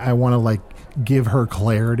 I want to like give her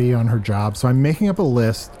clarity on her job. So I'm making up a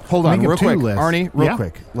list. Hold on, real quick. Arnie, real Yeah.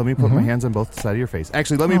 quick. Let me put my hands on both sides of your face.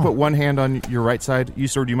 Actually, let me put one hand on your right side. You,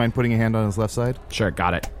 sir, do you mind putting a hand on his left side? Sure,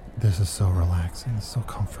 got it. This is so relaxing. It's so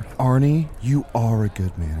comforting. Arnie, you are a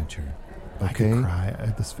good manager. Okay? I could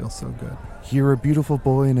cry. This feels so good. You're a beautiful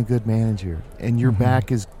boy and a good manager. And your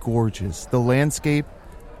back is gorgeous. The landscape,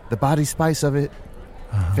 the body spice of it,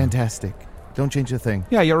 fantastic. Don't change a thing.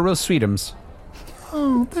 Yeah, you're a real sweetums.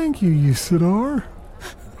 Oh, thank you, Usador.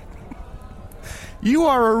 You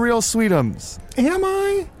are a real sweetums. Am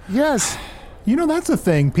I? Yes. You know, that's a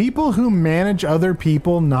thing. People who manage other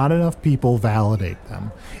people, not enough people validate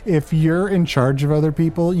them. If you're in charge of other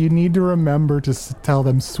people, you need to remember to tell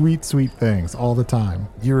them sweet, sweet things all the time.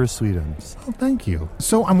 You're a sweetums. Oh, thank you.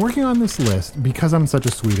 So I'm working on this list because I'm such a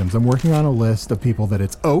sweetums. I'm working on a list of people that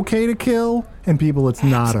it's okay to kill and people it's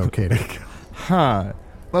not okay to kill. Huh.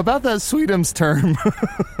 About that sweetums term.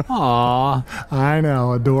 Aw. I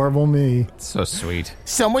know, adorable me. So sweet.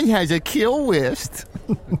 Someone has a kill list.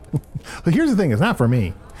 But here's the thing, it's not for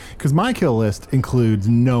me. Because my kill list includes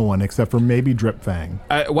no one except for maybe Drip Fang.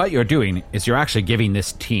 What you're doing is you're actually giving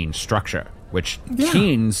this teen structure, which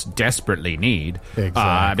teens desperately need.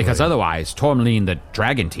 Exactly. Because otherwise, Tourmaline the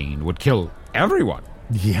Dragon Teen would kill everyone.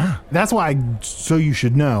 Yeah. That's why, so you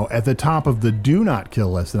should know, at the top of the do not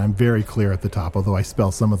kill list, and I'm very clear at the top, although I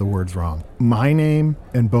spell some of the words wrong, my name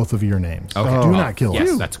and both of your names. Okay. Do not kill Yes,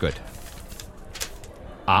 us. that's good.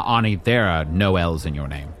 Ani, there are no L's in your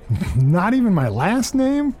name. Not even my last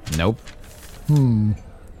name? Nope.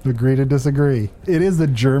 Agree to disagree. It is the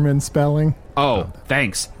German spelling. Oh,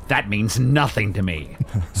 thanks. That means nothing to me.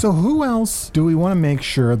 So who else do we want to make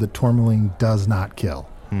sure that Tourmaline does not kill?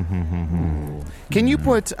 Can you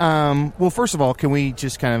put, well, first of all, can we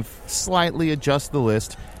just kind of slightly adjust the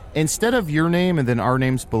list? Instead of your name and then our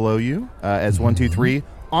names below you as 1, 2, 3,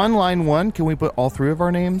 on line 1, can we put all 3 of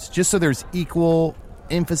our names? Just so there's equal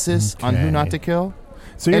emphasis on who not to kill?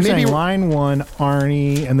 So you're And maybe- saying line 1,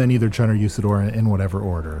 Arnie, and then either Chun or Usador in whatever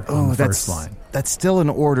order on the first line. That's still an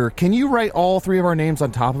order. Can you write all 3 of our names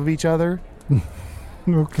on top of each other?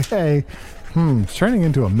 Okay. It's turning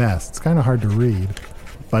into a mess. It's kind of hard to read,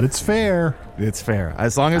 but it's fair. It's fair.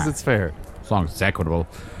 As long as it's fair. As long as it's equitable.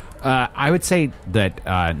 I would say that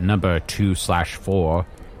number 2/4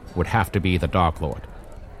 would have to be the Dark Lord.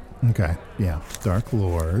 Okay. Yeah. Dark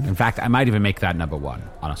Lord. In fact, I might even make that number 1,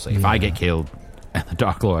 honestly. If I get killed and the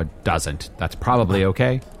Dark Lord doesn't, that's probably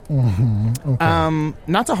okay. Okay.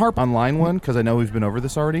 Not to harp on line 1, because I know we've been over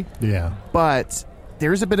this already, Yeah. but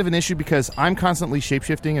there's a bit of an issue because I'm constantly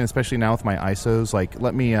shapeshifting, and especially now with my ISOs. Like,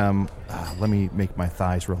 let me make my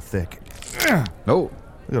thighs real thick. Oh.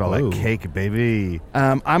 Look at all that cake, baby.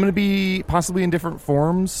 I'm going to be possibly in different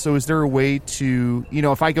forms, so is there a way to,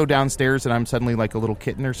 if I go downstairs and I'm suddenly like a little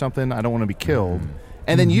kitten or something, I don't want to be killed.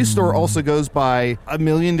 And then Usador also goes by a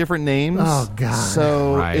million different names. Oh, God.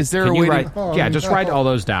 So Right. is there Can a you way write, to... just write all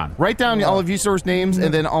those down. Write down all of Usador's names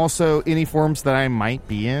and then also any forms that I might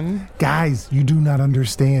be in. Guys, you do not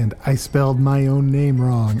understand. I spelled my own name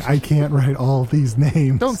wrong. I can't write all these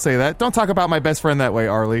names. Don't say that. Don't talk about my best friend that way,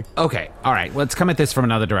 Arlie. Okay, all right. Let's come at this from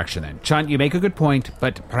another direction then. Chunt, you make a good point,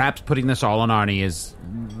 but perhaps putting this all on Arnie is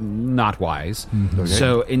not wise. Okay.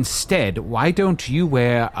 So instead, why don't you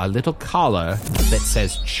wear a little collar that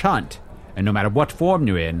says Chunt? And no matter what form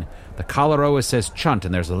you're in, the collar always says Chunt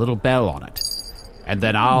and there's a little bell on it. And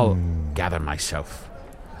then I'll gather myself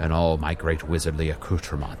and all my great wizardly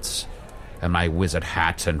accoutrements, and my wizard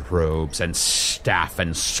hat and robes and staff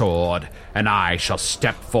and sword, and I shall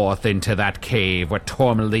step forth into that cave where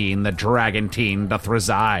Tourmaline the Dragantine doth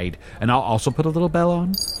reside. And I'll also put a little bell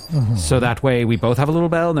on, so that way we both have a little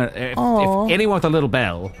bell. And if anyone with a little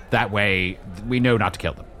bell, that way we know not to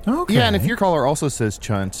kill them. Okay. Yeah, and if your collar also says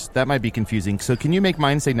Chunt, that might be confusing. So can you make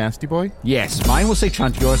mine say Nasty Boy? Yes, mine will say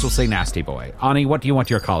Chunt, yours will say Nasty Boy. Ani, what do you want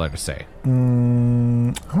your collar to say? I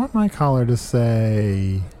want my collar to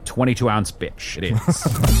say... 22-ounce bitch, it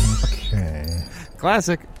is. Okay.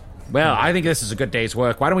 Classic. Well, I think this is a good day's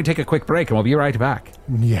work. Why don't we take a quick break and we'll be right back?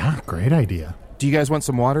 Yeah, great idea. Do you guys want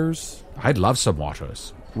some waters? I'd love some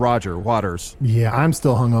waters. Roger, waters. Yeah, I'm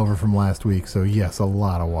still hungover from last week, so yes, a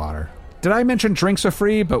lot of water. Did I mention drinks are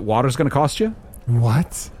free, but water's going to cost you?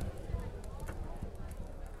 What?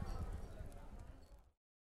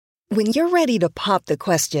 When you're ready to pop the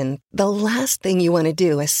question, the last thing you want to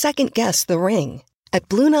do is second-guess the ring. At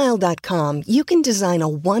BlueNile.com, you can design a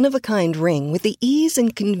one-of-a-kind ring with the ease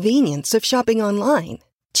and convenience of shopping online.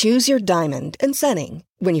 Choose your diamond and setting.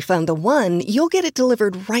 When you find the one, you'll get it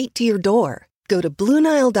delivered right to your door. Go to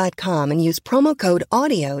BlueNile.com and use promo code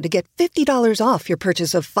AUDIO to get $50 off your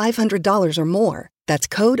purchase of $500 or more. That's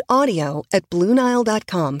code AUDIO at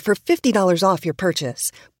BlueNile.com for $50 off your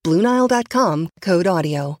purchase. BlueNile.com, code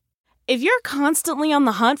AUDIO. If you're constantly on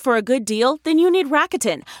the hunt for a good deal, then you need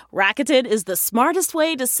Rakuten. Rakuten is the smartest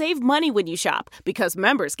way to save money when you shop because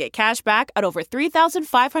members get cash back at over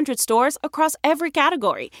 3,500 stores across every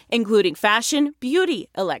category, including fashion, beauty,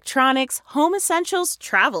 electronics, home essentials,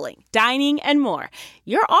 traveling, dining, and more.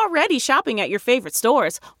 You're already shopping at your favorite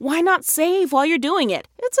stores. Why not save while you're doing it?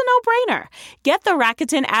 It's a no-brainer. Get the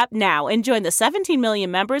Rakuten app now and join the 17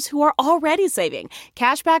 million members who are already saving.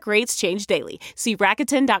 Cashback rates change daily. See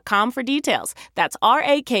Rakuten.com for details. That's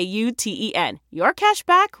Rakuten. Your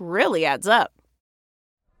cashback really adds up.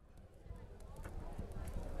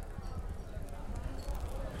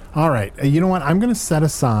 All right. You know what? I'm going to set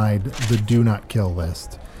aside the do not kill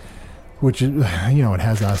list, which, it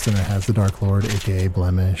has us and it has the Dark Lord, a.k.a.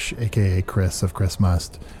 Blemish, a.k.a. Chris of Chris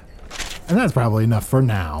Must. And that's probably enough for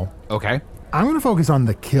now. Okay. I'm going to focus on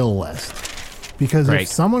the kill list. Because if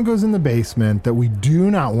someone goes in the basement that we do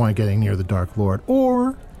not want getting near the Dark Lord,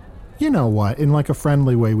 or, you know what, in like a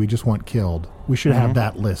friendly way we just want killed, we should have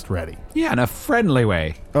that list ready. Yeah, in a friendly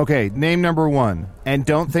way. Okay, name number 1. And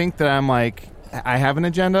don't think that I'm like, I have an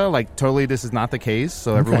agenda. Like, totally this is not the case,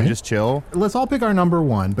 so everyone just chill. Let's all pick our number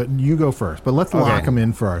 1, but you go first. But let's lock them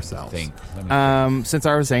in for ourselves. Since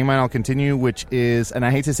I was saying mine, I'll continue, which is, and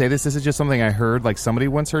I hate to say this is just something I heard, like somebody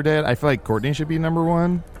once heard it. I feel like Courtney should be number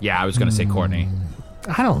 1. Yeah, I was going to say Courtney.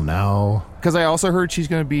 I don't know. Because I also heard she's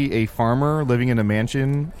going to be a farmer living in a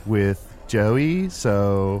mansion with Joey,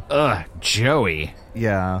 so... Ugh, Joey.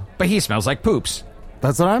 Yeah. But he smells like poops.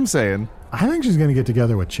 That's what I'm saying. I think she's going to get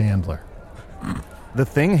together with Chandler. The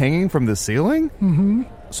thing hanging from the ceiling? Mm-hmm.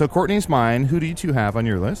 So Courtney's mine. Who do you two have on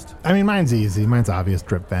your list? I mean, mine's easy. Mine's obvious,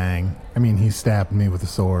 Drip Bang. I mean, he stabbed me with a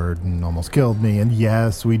sword and almost killed me. And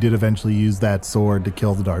yes, we did eventually use that sword to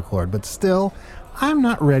kill the Dark Lord. But still, I'm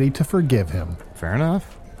not ready to forgive him. Fair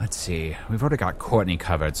enough. Let's see. We've already got Courtney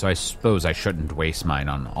covered, so I suppose I shouldn't waste mine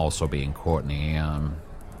on also being Courtney.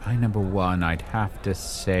 My number one, I'd have to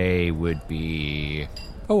say, would be...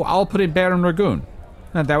 Oh, I'll put in Baron Ragoon.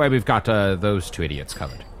 And that way we've got those two idiots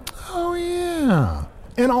covered. Oh, yeah.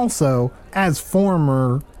 And also, as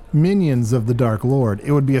former minions of the Dark Lord,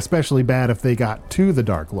 it would be especially bad if they got to the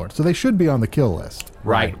Dark Lord. So they should be on the kill list.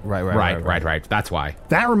 Right. That's why.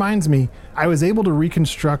 That reminds me, I was able to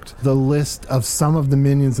reconstruct the list of some of the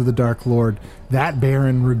minions of the Dark Lord that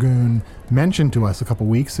Baron Ragoon mentioned to us a couple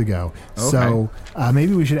weeks ago. Okay. So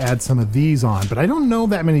maybe we should add some of these on. But I don't know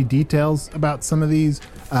that many details about some of these.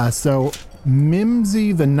 So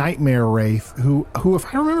Mimsy the Nightmare Wraith, who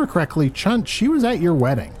if I remember correctly, Chunt, she was at your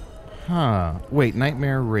wedding. Huh. Wait,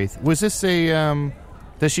 Nightmare Wraith. Was this a...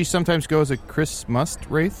 does she sometimes go as a Chris Must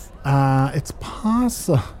Wraith? It's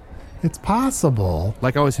possible.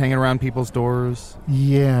 Like always hanging around people's doors?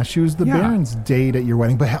 Yeah, she was the Baron's date at your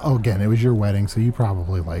wedding. But again, it was your wedding, so you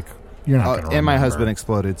probably, you're not going to remember. And my husband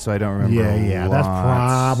exploded, so I don't remember. Yeah, that's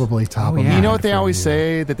probably top of mind. You know what they always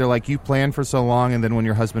say? That they're like, you plan for so long, and then when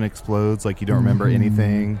your husband explodes, you don't remember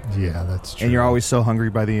anything. Yeah, that's true. And you're always so hungry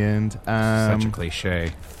by the end. Such a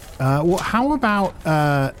cliche. Well, how about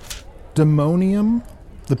Demonium,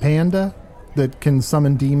 the panda that can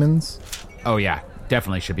summon demons? Oh, yeah.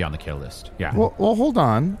 Definitely should be on the kill list. Yeah. Well, hold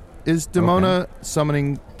on. Is Demona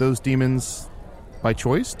summoning those demons by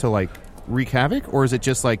choice to, wreak havoc? Or is it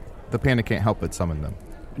just, the panda can't help but summon them?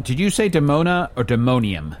 Did you say Demona or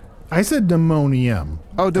Demonium? I said Demonium.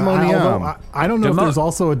 Oh, Demonium. I don't know if there's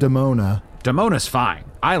also a Demona. Demona's fine.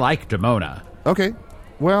 I like Demona. Okay.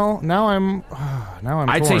 Well, now I'm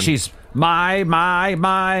I'd say she's my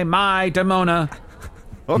Demona.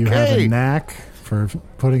 Okay. You have a knack for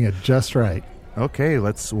putting it just right. Okay,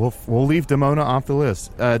 we'll leave Demona off the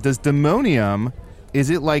list. Does Demonium,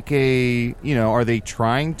 is it are they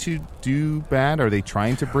trying to do bad? Are they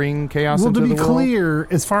trying to bring chaos into the world? Well, to be clear,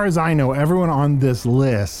 as far as I know, everyone on this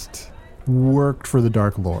list worked for the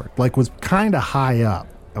Dark Lord. Was kind of high up.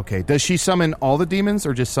 Okay, does she summon all the demons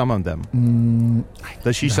or just summon them?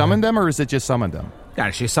 Does she summon them or is it just summon them? Yeah,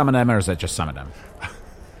 does she summon them or is it just summon them?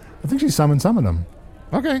 I think she summoned some of them.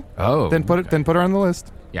 Okay. Oh. Then put her on the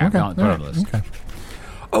list. Yeah, okay. Put her on the list. Okay.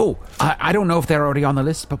 Oh, I don't know if they're already on the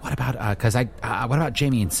list, but what about what about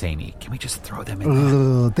Jamie and Sammy? Can we just throw them in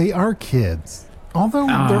there? They are kids. Although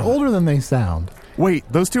they're older than they sound. Wait,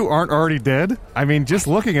 those two aren't already dead? I mean, just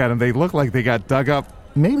looking at them, they look like they got dug up.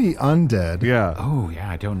 Maybe undead. Yeah. Oh,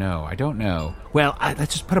 yeah, I don't know. Well,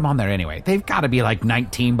 let's just put them on there anyway. They've got to be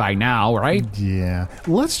 19 by now, right? Yeah.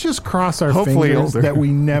 Let's just cross our fingers that we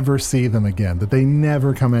never see them again, that they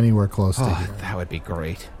never come anywhere close to here. That would be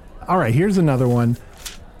great. All right, here's another one.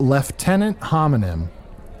 Lieutenant Homonym.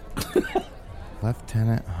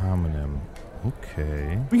 Lieutenant Homonym.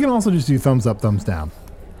 Okay. We can also just do thumbs up, thumbs down.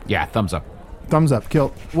 Yeah, thumbs up. Thumbs up, kill.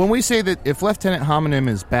 When we say that if Lieutenant Homonym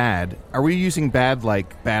is bad, are we using bad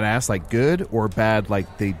like badass, like good, or bad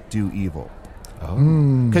like they do evil? Oh.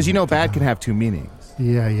 Because bad can have two meanings.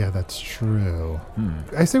 Yeah, that's true.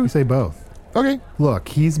 I say we say both. Okay. Look,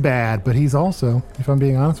 he's bad, but he's also, if I'm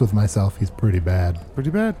being honest with myself, he's pretty bad.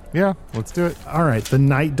 Pretty bad. Yeah, let's do it. All right, the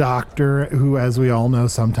Night Doctor, who, as we all know,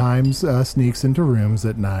 sometimes sneaks into rooms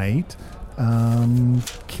at night.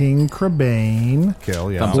 King Crabane.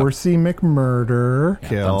 Kill, yeah. Horsey McMurder.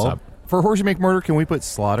 Kill. Thumbs up. For Horsey McMurder, can we put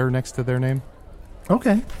Slaughter next to their name?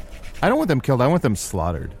 Okay. I don't want them killed. I want them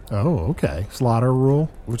slaughtered. Oh, okay. Slaughter rule.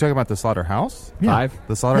 We're talking about the slaughterhouse? Yeah. 5?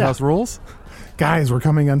 The slaughterhouse rules? Guys, we're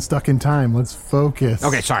coming unstuck in time. Let's focus.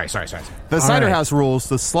 Okay, sorry. The slaughterhouse rules.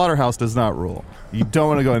 The slaughterhouse does not rule. You don't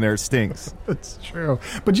want to go in there. It stinks. That's true.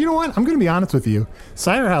 But you know what? I'm going to be honest with you.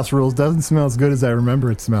 Ciderhouse Rules doesn't smell as good as I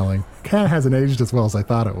remember it smelling. Kind of hasn't aged as well as I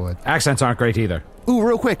thought it would. Accents aren't great either. Ooh,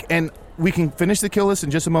 real quick, and we can finish the kill list in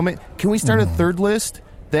just a moment. Can we start a third list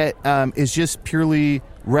that is just purely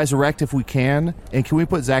resurrect if we can? And can we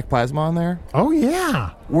put Zach Plasma on there? Oh, yeah.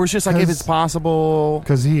 Where it's just if it's possible.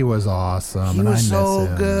 Because he was awesome. He was I miss so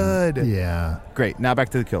him. good. Yeah. Great. Now back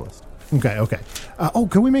to the kill list. Okay.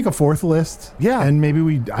 Can we make a fourth list? Yeah. And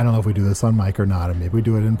maybe I don't know if we do this on mic or not, and maybe we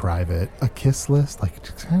do it in private. A kiss list? Kind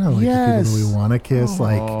of the people that we want to kiss.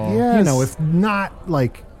 If not,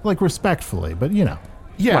 respectfully, but Yeah.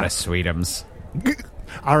 What a sweetums.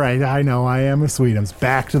 All right, I know, I am a sweetums.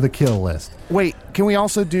 Back to the kill list. Wait, can we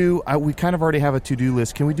also do, we kind of already have a to-do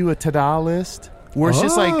list. Can we do a ta-da list? Where it's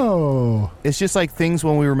just like things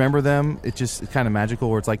when we remember them, it's kind of magical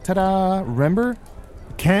where it's like, ta-da, remember?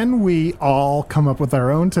 Can we all come up with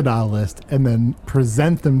our own ta-da list and then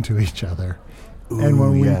present them to each other? Ooh, and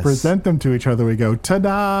when we present them to each other, we go,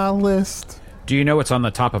 ta-da list. Do you know what's on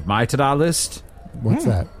the top of my ta-da list? What's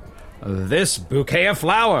that? This bouquet of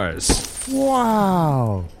flowers.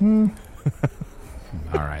 Wow. All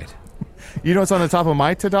right. You know what's on the top of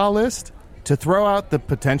my to-do list? To throw out the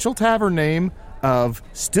potential tavern name of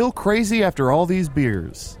Still Crazy After All These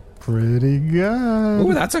Beers. Pretty good.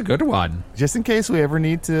 Ooh, that's a good one. Just in case we ever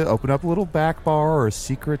need to open up a little back bar or a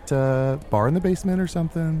secret bar in the basement or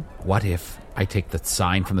something. What if I take the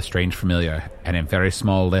sign from the Strange Familiar and in very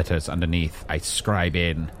small letters underneath I scribe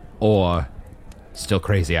in, or Still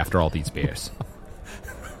Crazy After All These Beers?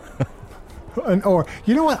 Or,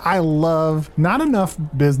 you know what I love? Not enough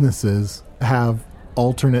businesses have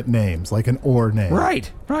alternate names, like an or name.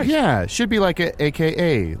 Right. Yeah, should be like a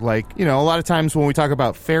AKA. Like, you know, a lot of times when we talk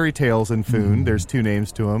about fairy tales in Foon, there's two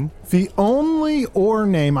names to them. The only or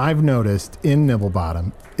name I've noticed in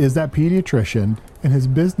Nibblebottom is that pediatrician, and his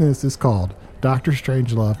business is called Dr.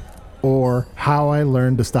 Strangelove, or How I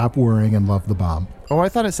Learned to Stop Worrying and Love the Bomb. Oh, I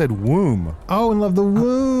thought it said womb. Oh, and love the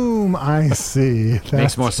womb. I see.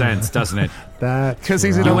 Makes more sense, doesn't it? That's because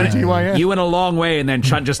he's an right. OGYN. You went a long way, and then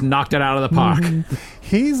Chunt just knocked it out of the park.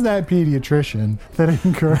 He's that pediatrician that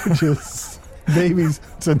encourages babies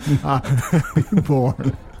to not be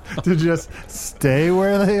born, to just stay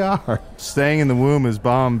where they are. Staying in the womb is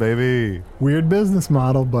bomb, baby. Weird business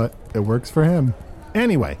model, but it works for him.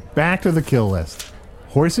 Anyway, back to the kill list.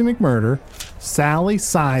 Horsey McMurder, Sally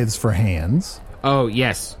Scythes for Hands. Oh,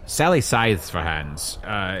 yes. Sally Scythes for Hands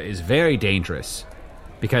is very dangerous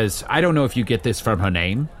because I don't know if you get this from her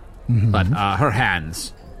name, but her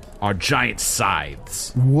hands are giant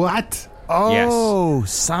scythes. What? Oh,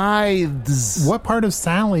 yes. Scythes. What part of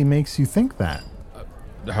Sally makes you think that?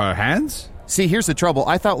 Her hands? See, here's the trouble.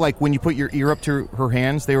 I thought, like, when you put your ear up to her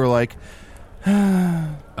hands, they were like...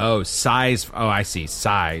 Oh, size. Oh, I see.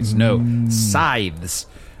 Size. No, scythes.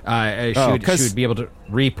 She would be able to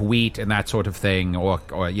reap wheat and that sort of thing, or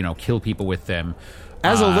kill people with them.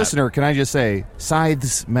 As a listener, can I just say,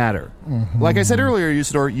 scythes matter. Like I said earlier,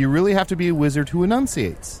 Usador, you really have to be a wizard who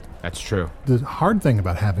enunciates. That's true. The hard thing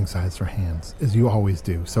about having scythes for hands is you always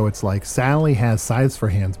do. So it's like Sally has scythes for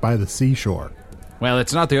hands by the seashore. Well,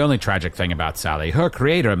 it's not the only tragic thing about Sally. Her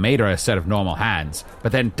creator made her a set of normal hands,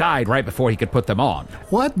 but then died right before he could put them on.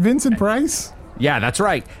 What? Vincent Price? Yeah, that's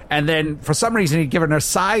right. And then, for some reason, he'd given her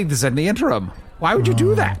scythes in the interim. Why would you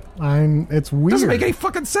do that? It's weird. Doesn't make any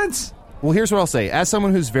fucking sense. Well, here's what I'll say. As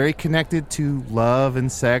someone who's very connected to love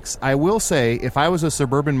and sex, I will say, if I was a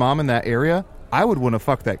suburban mom in that area, I would want to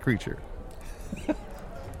fuck that creature.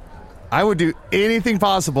 I would do anything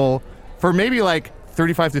possible for maybe like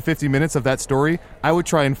 35 to 50 minutes of that story. I would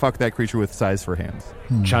try and fuck that creature with size for hands.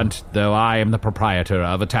 Chunt, though I am the proprietor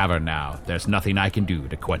of a tavern now, there's nothing I can do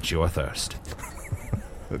to quench your thirst.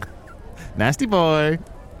 Nasty boy.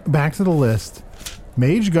 Back to the list.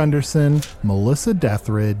 Mage Gunderson, Melissa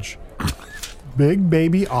Deathridge, Big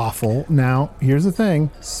Baby Awful. Now, here's the thing.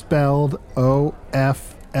 Spelled O-F-F-A-L.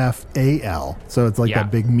 So it's like that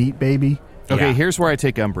big meat baby. Okay, here's where I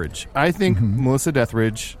take umbrage. I think Melissa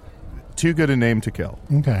Deathridge, too good a name to kill.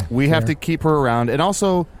 Okay. We have to keep her around. And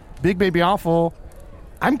also, Big Baby Awful,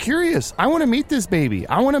 I'm curious. I want to meet this baby.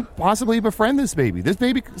 I want to possibly befriend this baby. This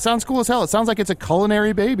baby sounds cool as hell. It sounds like it's a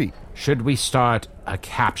culinary baby. Should we start a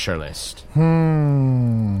capture list?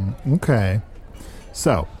 Okay.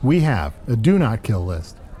 So, we have a do not kill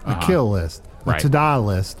list, a kill list, a ta-da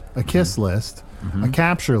list, a kiss list, a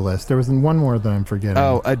capture list. There was one more that I'm forgetting.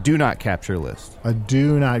 Oh, a do not capture list. A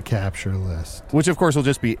do not capture list. Which, of course, will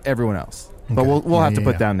just be everyone else. But we'll have to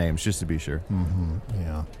put down names just to be sure.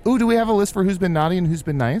 Yeah. Ooh, do we have a list for who's been naughty and who's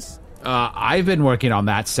been nice? I've been working on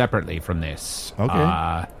that separately from this.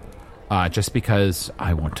 Okay. Just because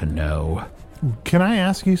I want to know. Can I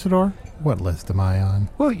ask you, Isidore, what list am I on?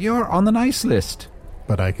 Well, you're on the nice list.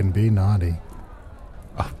 But I can be naughty.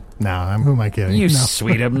 No, who am I kidding? You No.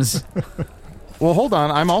 sweetums. Well, hold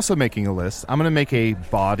on. I'm also making a list. I'm going to make a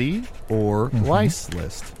body or lice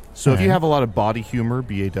list. So if you have a lot of body humor,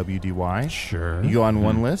 B-A-W-D-Y, sure, you go on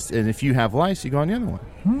one list. And if you have lice, you go on the other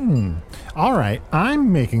one. All right.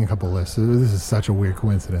 I'm making a couple lists. This is such a weird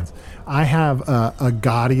coincidence. I have a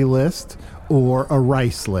gaudy list or a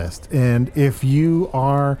rice list. And if you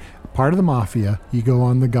are part of the mafia, you go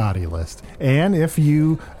on the gaudy list. And if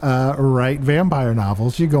you write vampire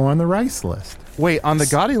novels, you go on the rice list. Wait, on the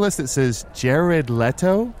gaudy list it says Jared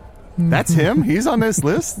Leto? That's him? He's on this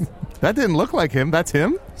list? That didn't look like him. That's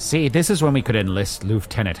him? See, this is when we could enlist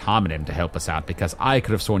Lieutenant Hominin to help us out, because I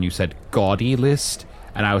could have sworn you said gaudy list,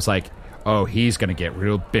 and I was like, oh, he's going to get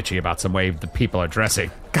real bitchy about some way the people are dressing.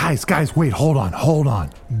 Guys, wait, hold on.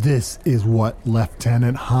 This is what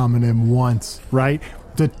Lieutenant Hominin wants, right?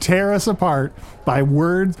 To tear us apart by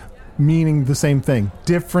words meaning the same thing.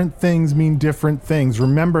 Different things mean different things.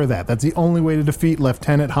 Remember that. That's the only way to defeat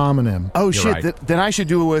Lieutenant Homonym. Oh, You're shit. right. Then I should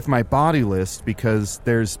do it with my body list because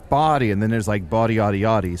there's body and then there's like body, yaddy,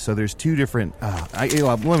 yaddy. So there's two different... let me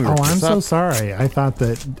I'm so sorry. I thought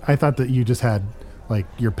that you just had, like,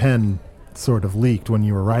 your pen sort of leaked when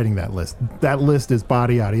you were writing that list. That list is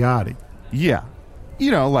body, yaddy, yaddy. Yeah.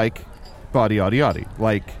 Like body, yaddy, yaddy.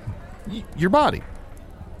 Like your body.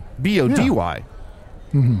 B-O-D-Y.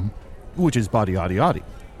 Mm-hmm. Which is body, yaddy, yaddy.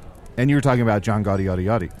 And you were talking about John Gotti, yaddy,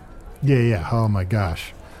 yaddy. Yeah. Oh, my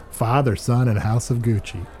gosh. Father, son, and House of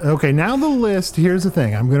Gucci. Okay, now the list. Here's the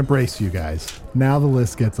thing. I'm going to brace you guys. Now the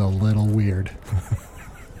list gets a little weird.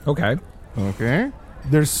 Okay.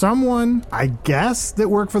 There's someone, I guess, that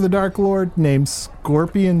worked for the Dark Lord named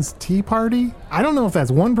Scorpion's Tea Party. I don't know if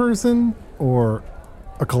that's one person or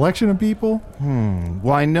a collection of people.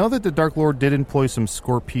 Well, I know that the Dark Lord did employ some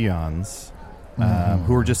Scorpions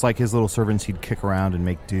who were just like his little servants he'd kick around and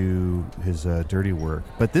make do his dirty work.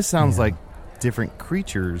 But this sounds like different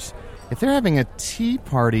creatures. If they're having a tea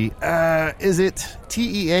party, is it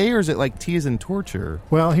TEA or is it like T as in torture?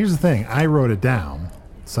 Well, here's the thing. I wrote it down,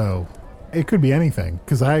 so it could be anything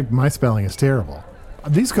because my spelling is terrible.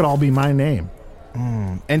 These could all be my name.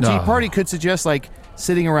 And tea party could suggest like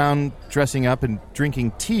sitting around dressing up and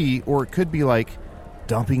drinking tea, or it could be like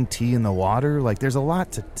dumping tea in the water. Like there's a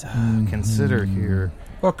lot to consider here.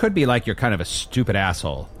 Or it could be like you're kind of a stupid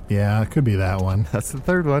asshole. Yeah, it could be that one. That's the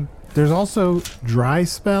third one. There's also Dry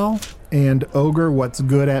Spell and Ogre What's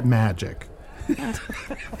Good at Magic.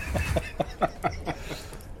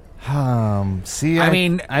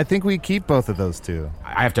 I think we keep both of those two.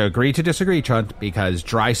 I have to agree to disagree, Chunt, because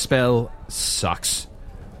Dry Spell sucks.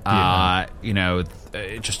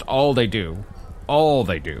 Just all they do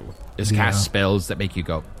is cast spells that make you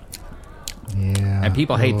go. Yeah. And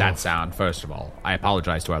people hate that sound, first of all. I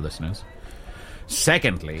apologize to our listeners.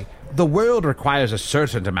 Secondly, the world requires a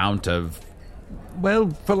certain amount of, well,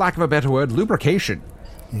 for lack of a better word, lubrication.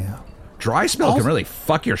 Yeah. Dry Spell can really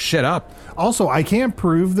fuck your shit up. Also, I can't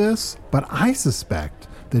prove this, but I suspect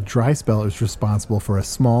that Dry Spell is responsible for a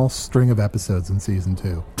small string of episodes in Season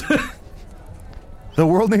 2. The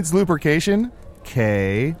world needs lubrication?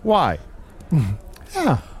 Why?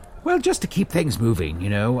 Yeah. Well, just to keep things moving,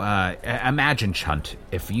 imagine, Chunt,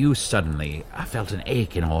 if you suddenly felt an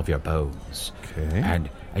ache in all of your bones. Okay.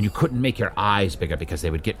 And you couldn't make your eyes bigger because they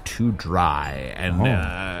would get too dry.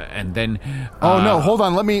 And then... no, hold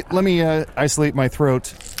on. Let me isolate my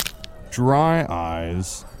throat. Dry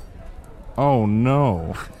eyes. Oh,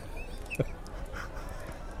 no.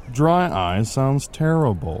 Dry eyes sounds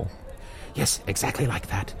terrible. Yes, exactly like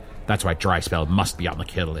that. That's why Dry Spell must be on the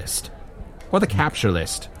kill list. Or the capture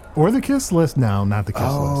list. Or the kiss list. No, not the kiss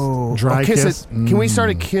list. Dry kiss. Can we start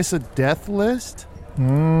a kiss of death list?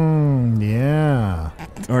 Yeah.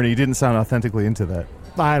 Arnie, you didn't sound authentically into that.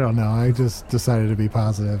 I don't know. I just decided to be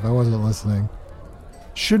positive. I wasn't listening.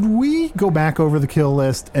 Should we go back over the kill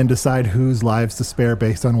list and decide whose lives to spare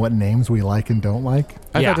based on what names we like and don't like?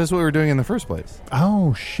 I thought that's what we were doing in the first place.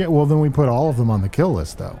 Oh, shit. Well, then we put all of them on the kill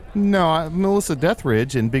list, though. No, Melissa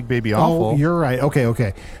Deathridge and Big Baby Awful. Oh, you're right.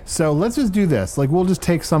 Okay. So let's just do this. Like, we'll just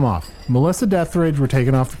take some off. Melissa Deathridge, we're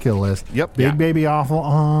taking off the kill list. Yep. Big Baby Awful.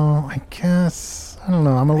 Oh, I guess... I don't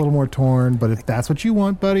know. I'm a little more torn, but if that's what you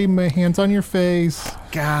want, buddy, my hands on your face.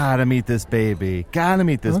 Gotta meet this baby.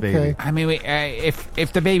 Baby. I mean,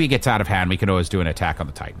 if the baby gets out of hand, we can always do an attack on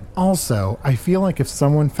the Titan. Also, I feel like if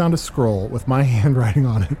someone found a scroll with my handwriting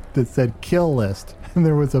on it that said kill list, and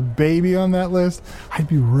there was a baby on that list, I'd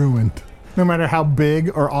be ruined. No matter how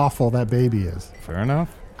big or awful that baby is. Fair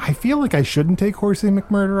enough. I feel like I shouldn't take Horsey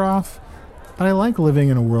McMurder off, but I like living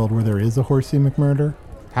in a world where there is a Horsey McMurder.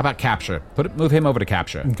 How about capture? Move him over to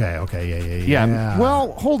capture. Okay, yeah.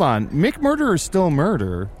 Well, hold on. McMurder is still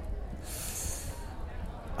murder.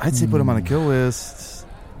 I'd say put him on the kill list.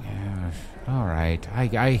 Yeah, all right.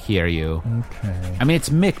 I hear you. Okay. I mean, it's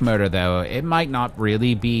McMurder, though. It might not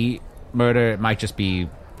really be murder. It might just be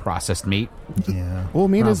processed meat. Yeah. Well,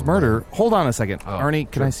 meat is murder. Hold on a second. Oh, Arnie,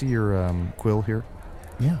 can I see your quill here?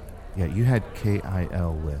 Yeah. Yeah, you had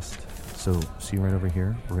KIL list. So, see right over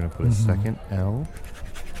here? We're going to put a second L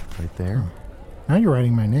right there. Now you're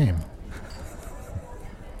writing my name.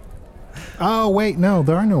 Oh, wait, no,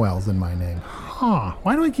 there are no L's in my name. Huh.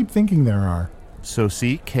 Why do I keep thinking there are? So,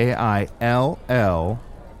 see, KILL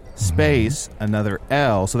space, another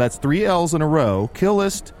L. So that's 3 L's in a row. Kill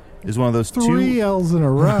list is one of those 3 L's in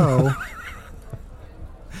a row?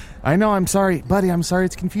 I know, I'm sorry. Buddy, I'm sorry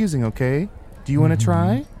it's confusing, okay? Do you want to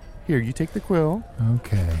try? Here, you take the quill.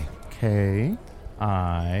 Okay.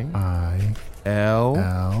 I-L-L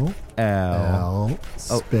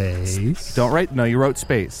space. Don't write. No, you wrote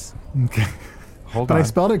space. Okay. Hold but on. I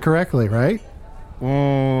spelled it correctly, right?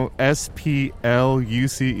 SPLUCE.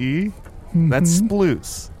 That's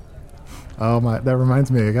sploose. Oh my! That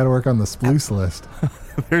reminds me. I got to work on the sploose list.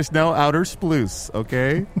 There's no outer sploose,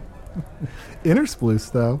 okay? Inner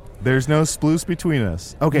sploose, though. There's no sploose between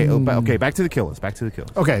us. Okay, okay. Back to the kill list.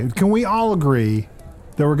 Okay, can we all agree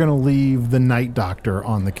that we're going to leave the Night Doctor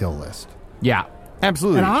on the kill list? Yeah,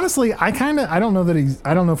 absolutely. And honestly, I don't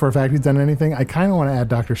know for a fact he's done anything. I kind of want to add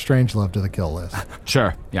Dr. Strangelove to the kill list.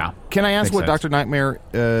 Sure, yeah. Can I ask Makes what sense. Dr. Nightmare,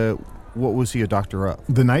 what was he a doctor of?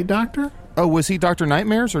 The Night Doctor? Oh, was he Dr.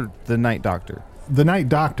 Nightmares or the Night Doctor? The Night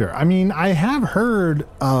Doctor. I mean, I have heard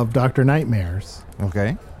of Dr. Nightmares.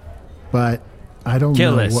 Okay. But I don't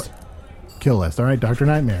kill know list. what... Kill list. All right, Dr.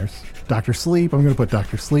 Nightmares. Dr. Sleep. I'm going to put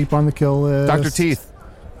Dr. Sleep on the kill list. Dr. Teeth.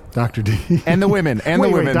 Dr. Teeth. And the women. And wait,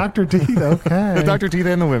 the women. Wait, Dr. Teeth. Okay. Dr. Teeth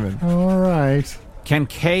and the women. All right. Can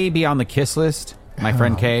K be on the kiss list? My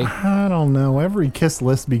friend K? I don't know. Every kiss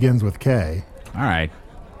list begins with K. All right.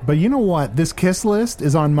 But you know what? This kiss list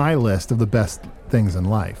is on my list of the best things in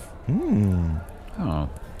life. Oh.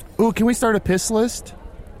 Ooh, can we start a piss list?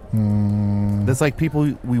 That's like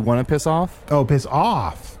people we want to piss off? Oh, piss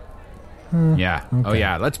off. Yeah. Okay. Oh,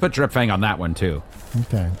 yeah. Let's put Dripfang on that one, too.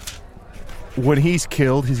 Okay. When he's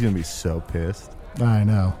killed, he's going to be so pissed. I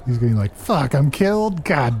know. He's going to be like, fuck, I'm killed?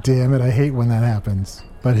 God damn it. I hate when that happens.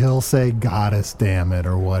 But he'll say, goddess damn it,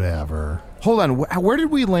 or whatever. Hold on. Where did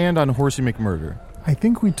we land on Horsey McMurder? I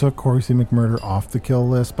think we took Horsey McMurder off the kill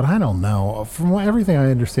list, but I don't know. From everything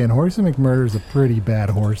I understand, Horsey McMurder is a pretty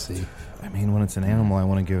bad horsey. I mean, when it's an animal, I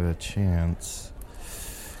want to give it a chance.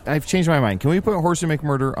 I've changed my mind. Can we put Horsey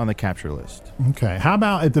McMurder on the capture list? Okay. How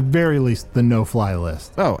about, at the very least, the no-fly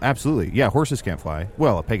list? Oh, absolutely. Yeah, horses can't fly.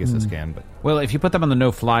 Well, a Pegasus can, but... Well, if you put them on the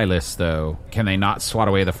no-fly list, though, can they not swat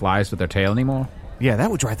away the flies with their tail anymore? Yeah,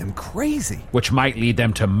 that would drive them crazy. Which might lead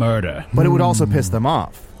them to murder. But it would also piss them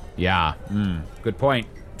off. Yeah. Good point.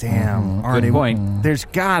 Damn. Arnie, Good point. There's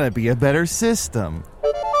gotta be a better system.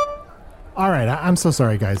 All right. I'm so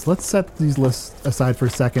sorry, guys. Let's set these lists aside for a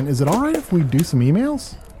second. Is it all right if we do some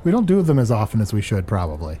emails? We don't do them as often as we should,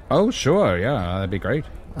 probably. Oh, sure. Yeah, that'd be great.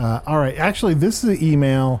 All right. Actually, this is an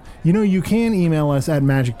email. You know, you can email us at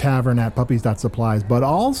magictavern@puppies.supplies, but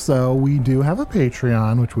also we do have a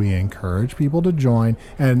Patreon, which we encourage people to join.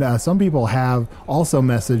 And some people have also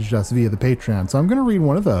messaged us via the Patreon. So I'm going to read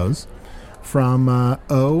one of those from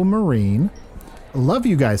O. Marine. Love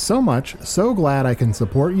you guys so much. So glad I can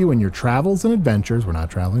support you in your travels and adventures. We're not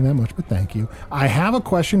traveling that much, but thank you. I have a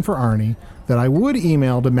question for Arnie that I would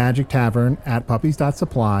email to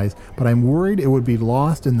magictavern@puppies.supplies, but I'm worried it would be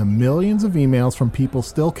lost in the millions of emails from people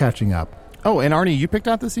still catching up. Oh, and Arnie, you picked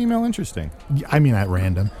out this email? Interesting. I mean, at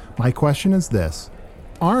random. My question is this.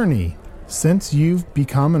 Arnie, since you've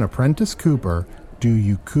become an apprentice cooper, do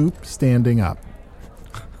you coop standing up?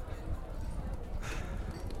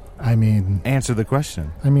 I mean... Answer the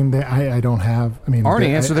question. I mean, I don't have... I mean, Arnie,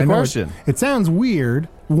 answer the question. It sounds weird.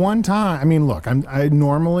 One time... I mean, look, I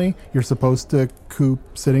normally, you're supposed to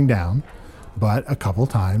coop sitting down, but a couple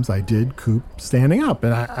times I did coop standing up.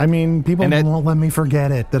 And I mean, people won't let me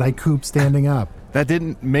forget it, that I coop standing up. That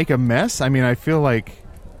didn't make a mess? I mean, I feel like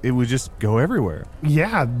it would just go everywhere.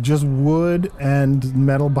 Yeah, just wood and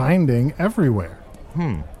metal binding everywhere.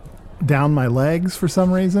 Down my legs for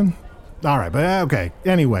some reason. All right, but okay.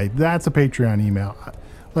 Anyway, that's a Patreon email.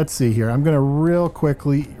 Let's see here. I'm going to real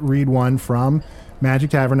quickly read one from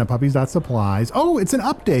magictavern@puppies.supplies. Oh, it's an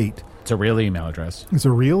update. It's a real email address. It's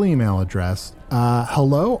a real email address.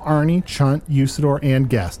 Hello, Arnie, Chunt, Usador, and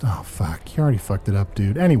guest. Oh, fuck. You already fucked it up,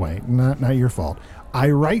 dude. Anyway, not your fault.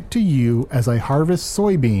 I write to you as I harvest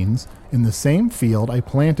soybeans in the same field I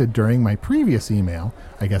planted during my previous email.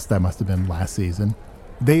 I guess that must have been last season.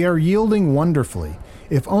 They are yielding wonderfully.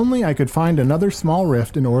 If only I could find another small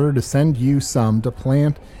rift in order to send you some to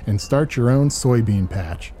plant and start your own soybean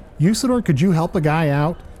patch. Usador, could you help a guy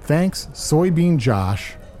out? Thanks, Soybean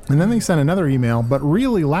Josh. And then they sent another email, but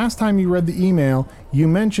really, last time you read the email, you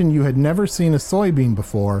mentioned you had never seen a soybean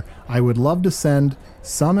before. I would love to send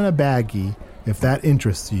some in a baggie if that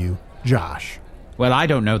interests you. Josh. Well, I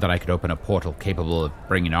don't know that I could open a portal capable of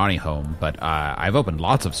bringing Arnie home, but I've opened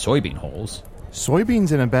lots of soybean holes.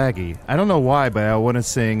 Soybeans in a baggie. I don't know why, but I want to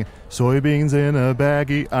sing soybeans in a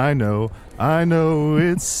baggie. I know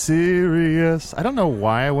it's serious. I don't know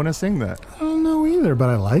why I want to sing that. I don't know either, but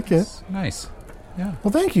I like it. Nice. Yeah.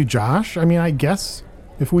 Well, thank you, Josh. I mean, I guess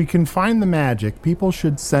if we can find the magic, people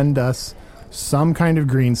should send us some kind of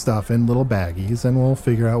green stuff in little baggies, and we'll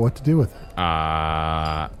figure out what to do with it.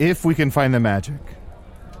 If we can find the magic.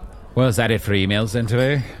 Well, is that it for emails then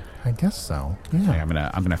today? I guess so. Yeah. Okay, I'm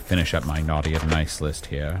gonna finish up my naughty and nice list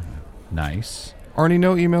here. Nice. Arnie,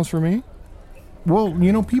 no emails for me? Well,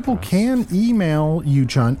 people can email you,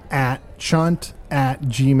 Chunt, at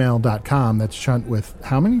chunt@gmail.com. That's Chunt with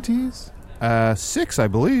how many T's? 6, I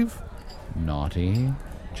believe. Naughty.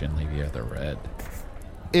 Gently the other red.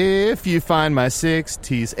 If you find my 6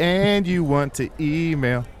 T's and you want to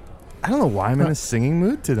email. I don't know why I'm in a singing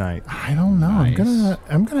mood tonight. I don't know. Nice.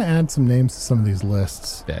 I'm gonna add some names to some of these lists.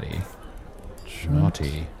 Steady. Chunt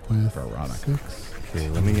Naughty. with Veronica. 6. Okay,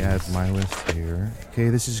 let me add my list here. Okay,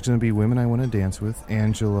 this is going to be women I want to dance with.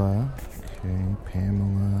 Angela. Okay,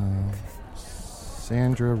 Pamela.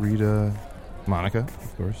 Sandra, Rita. Monica,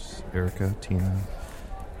 of course. Erica, Tina.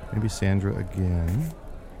 Maybe Sandra again.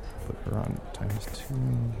 Put her on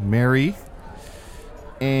 ×2. Mary.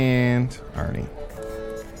 And Arnie.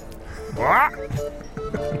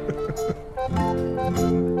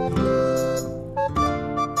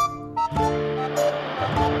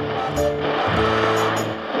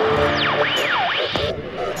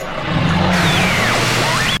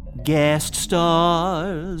 Guest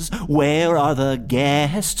stars, where are the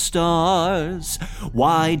guest stars?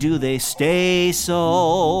 Why do they stay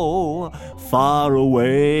so far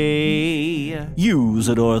away?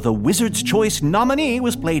 Usador, the Wizard's Choice nominee,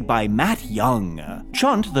 was played by Matt Young.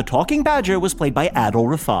 Chunt, the Talking Badger, was played by Adol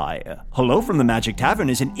Rafai. Hello from the Magic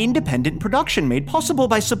Tavern is an independent production made possible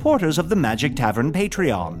by supporters of the Magic Tavern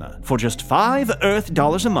Patreon. For just $5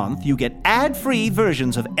 Earth a month, you get ad-free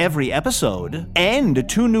versions of every episode and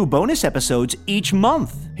 2 new bonus episodes each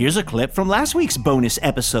month. Here's a clip from last week's bonus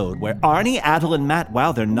episode where Arnie, Adol, and Matt,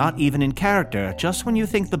 wow, they're not even in character, just when you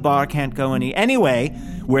think the bar can't go anyway,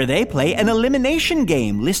 where they play an elimination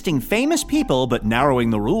game listing famous people but narrowing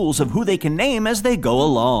the rules of who they can name as they go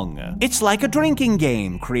along. It's like a drinking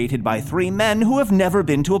game created by 3 men who have never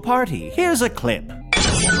been to a party. Here's a clip.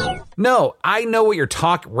 No, I know what you're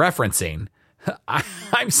referencing.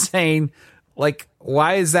 I'm saying, like,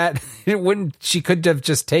 why is that? She could have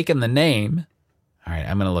just taken the name. All right,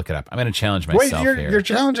 I'm going to look it up. I'm going to challenge myself here. You're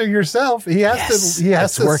challenging yourself. He has to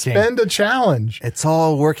spend a challenge. It's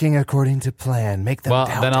all working according to plan. Make them Well,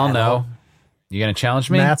 doubt, then I'll Adol. know. You going to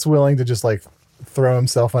challenge me? Matt's willing to just throw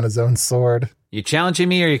himself on his own sword. You challenging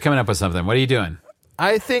me or are you coming up with something? What are you doing?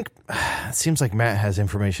 I think it seems like Matt has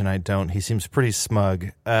information I don't. He seems pretty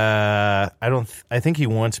smug. I think he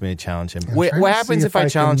wants me to challenge him. What happens if I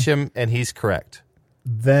challenge him and he's correct?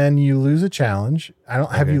 Then you lose a challenge.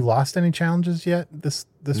 Have you lost any challenges yet this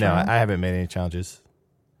No, round? I haven't made any challenges.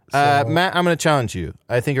 Matt, I'm going to challenge you.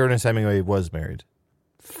 I think Ernest Hemingway was married.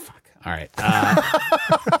 All right.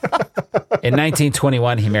 In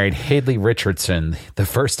 1921, he married Hadley Richardson, the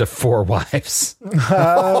first of 4 wives.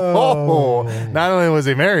 Oh. Not only was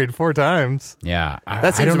he married 4 times. Yeah.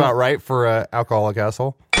 That seems about right for an alcoholic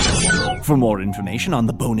asshole. For more information on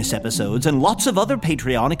the bonus episodes and lots of other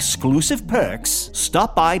Patreon exclusive perks,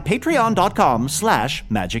 stop by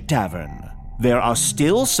patreon.com/Magic Tavern. There are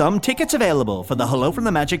still some tickets available for the Hello from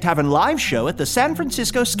the Magic Tavern live show at the San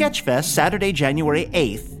Francisco Sketchfest Saturday, January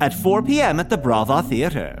 8th at 4 p.m. at the Brava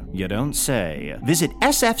Theater. You don't say. Visit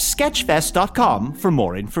sfsketchfest.com for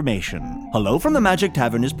more information. Hello from the Magic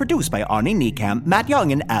Tavern is produced by Arnie Niekamp, Matt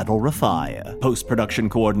Young, and Adol Rafai.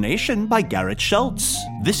 Post-production coordination by Garrett Schultz.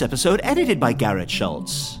 This episode edited by Garrett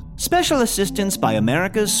Schultz. Special assistance by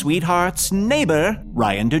America's Sweetheart's neighbor,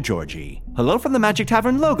 Ryan DeGiorgi. Hello from the Magic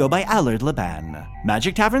Tavern logo by Allard Laban.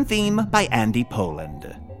 Magic Tavern theme by Andy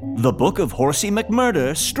Poland. The Book of Horsey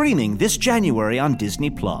McMurder streaming this January on Disney+.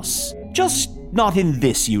 Just not in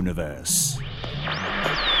this universe.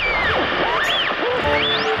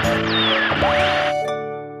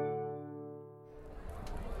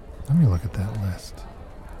 Let me look at that list.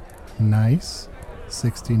 Nice,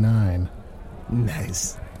 69.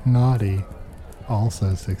 Nice. Naughty,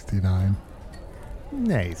 also 69.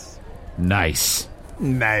 Nice. Nice.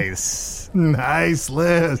 Nice. Nice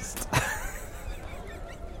list.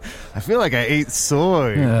 I feel like I ate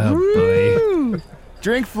soy. Oh, boy.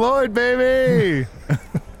 Drink Floyd, baby.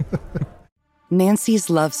 Nancy's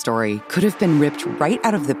love story could have been ripped right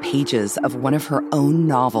out of the pages of one of her own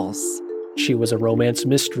novels. She was a romance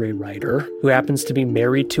mystery writer who happens to be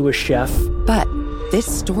married to a chef. But this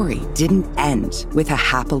story didn't end with a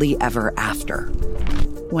happily ever after.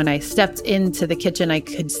 When I stepped into the kitchen, I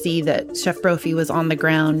could see that Chef Brophy was on the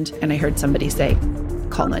ground, and I heard somebody say,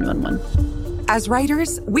 "Call 911." As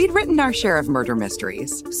writers, we'd written our share of murder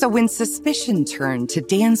mysteries. So when suspicion turned to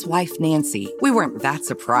Dan's wife, Nancy, we weren't that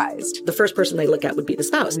surprised. The first person they look at would be the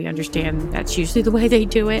spouse. We understand that's usually the way they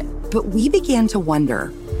do it. But we began to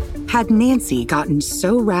wonder, had Nancy gotten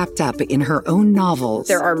so wrapped up in her own novels...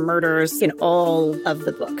 There are murders in all of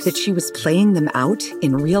the books. ...that she was playing them out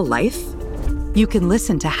in real life? You can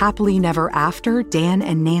listen to Happily Never After, Dan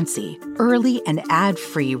and Nancy, early and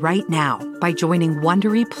ad-free right now by joining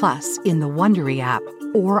Wondery Plus in the Wondery app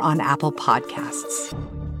or on Apple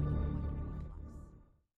Podcasts.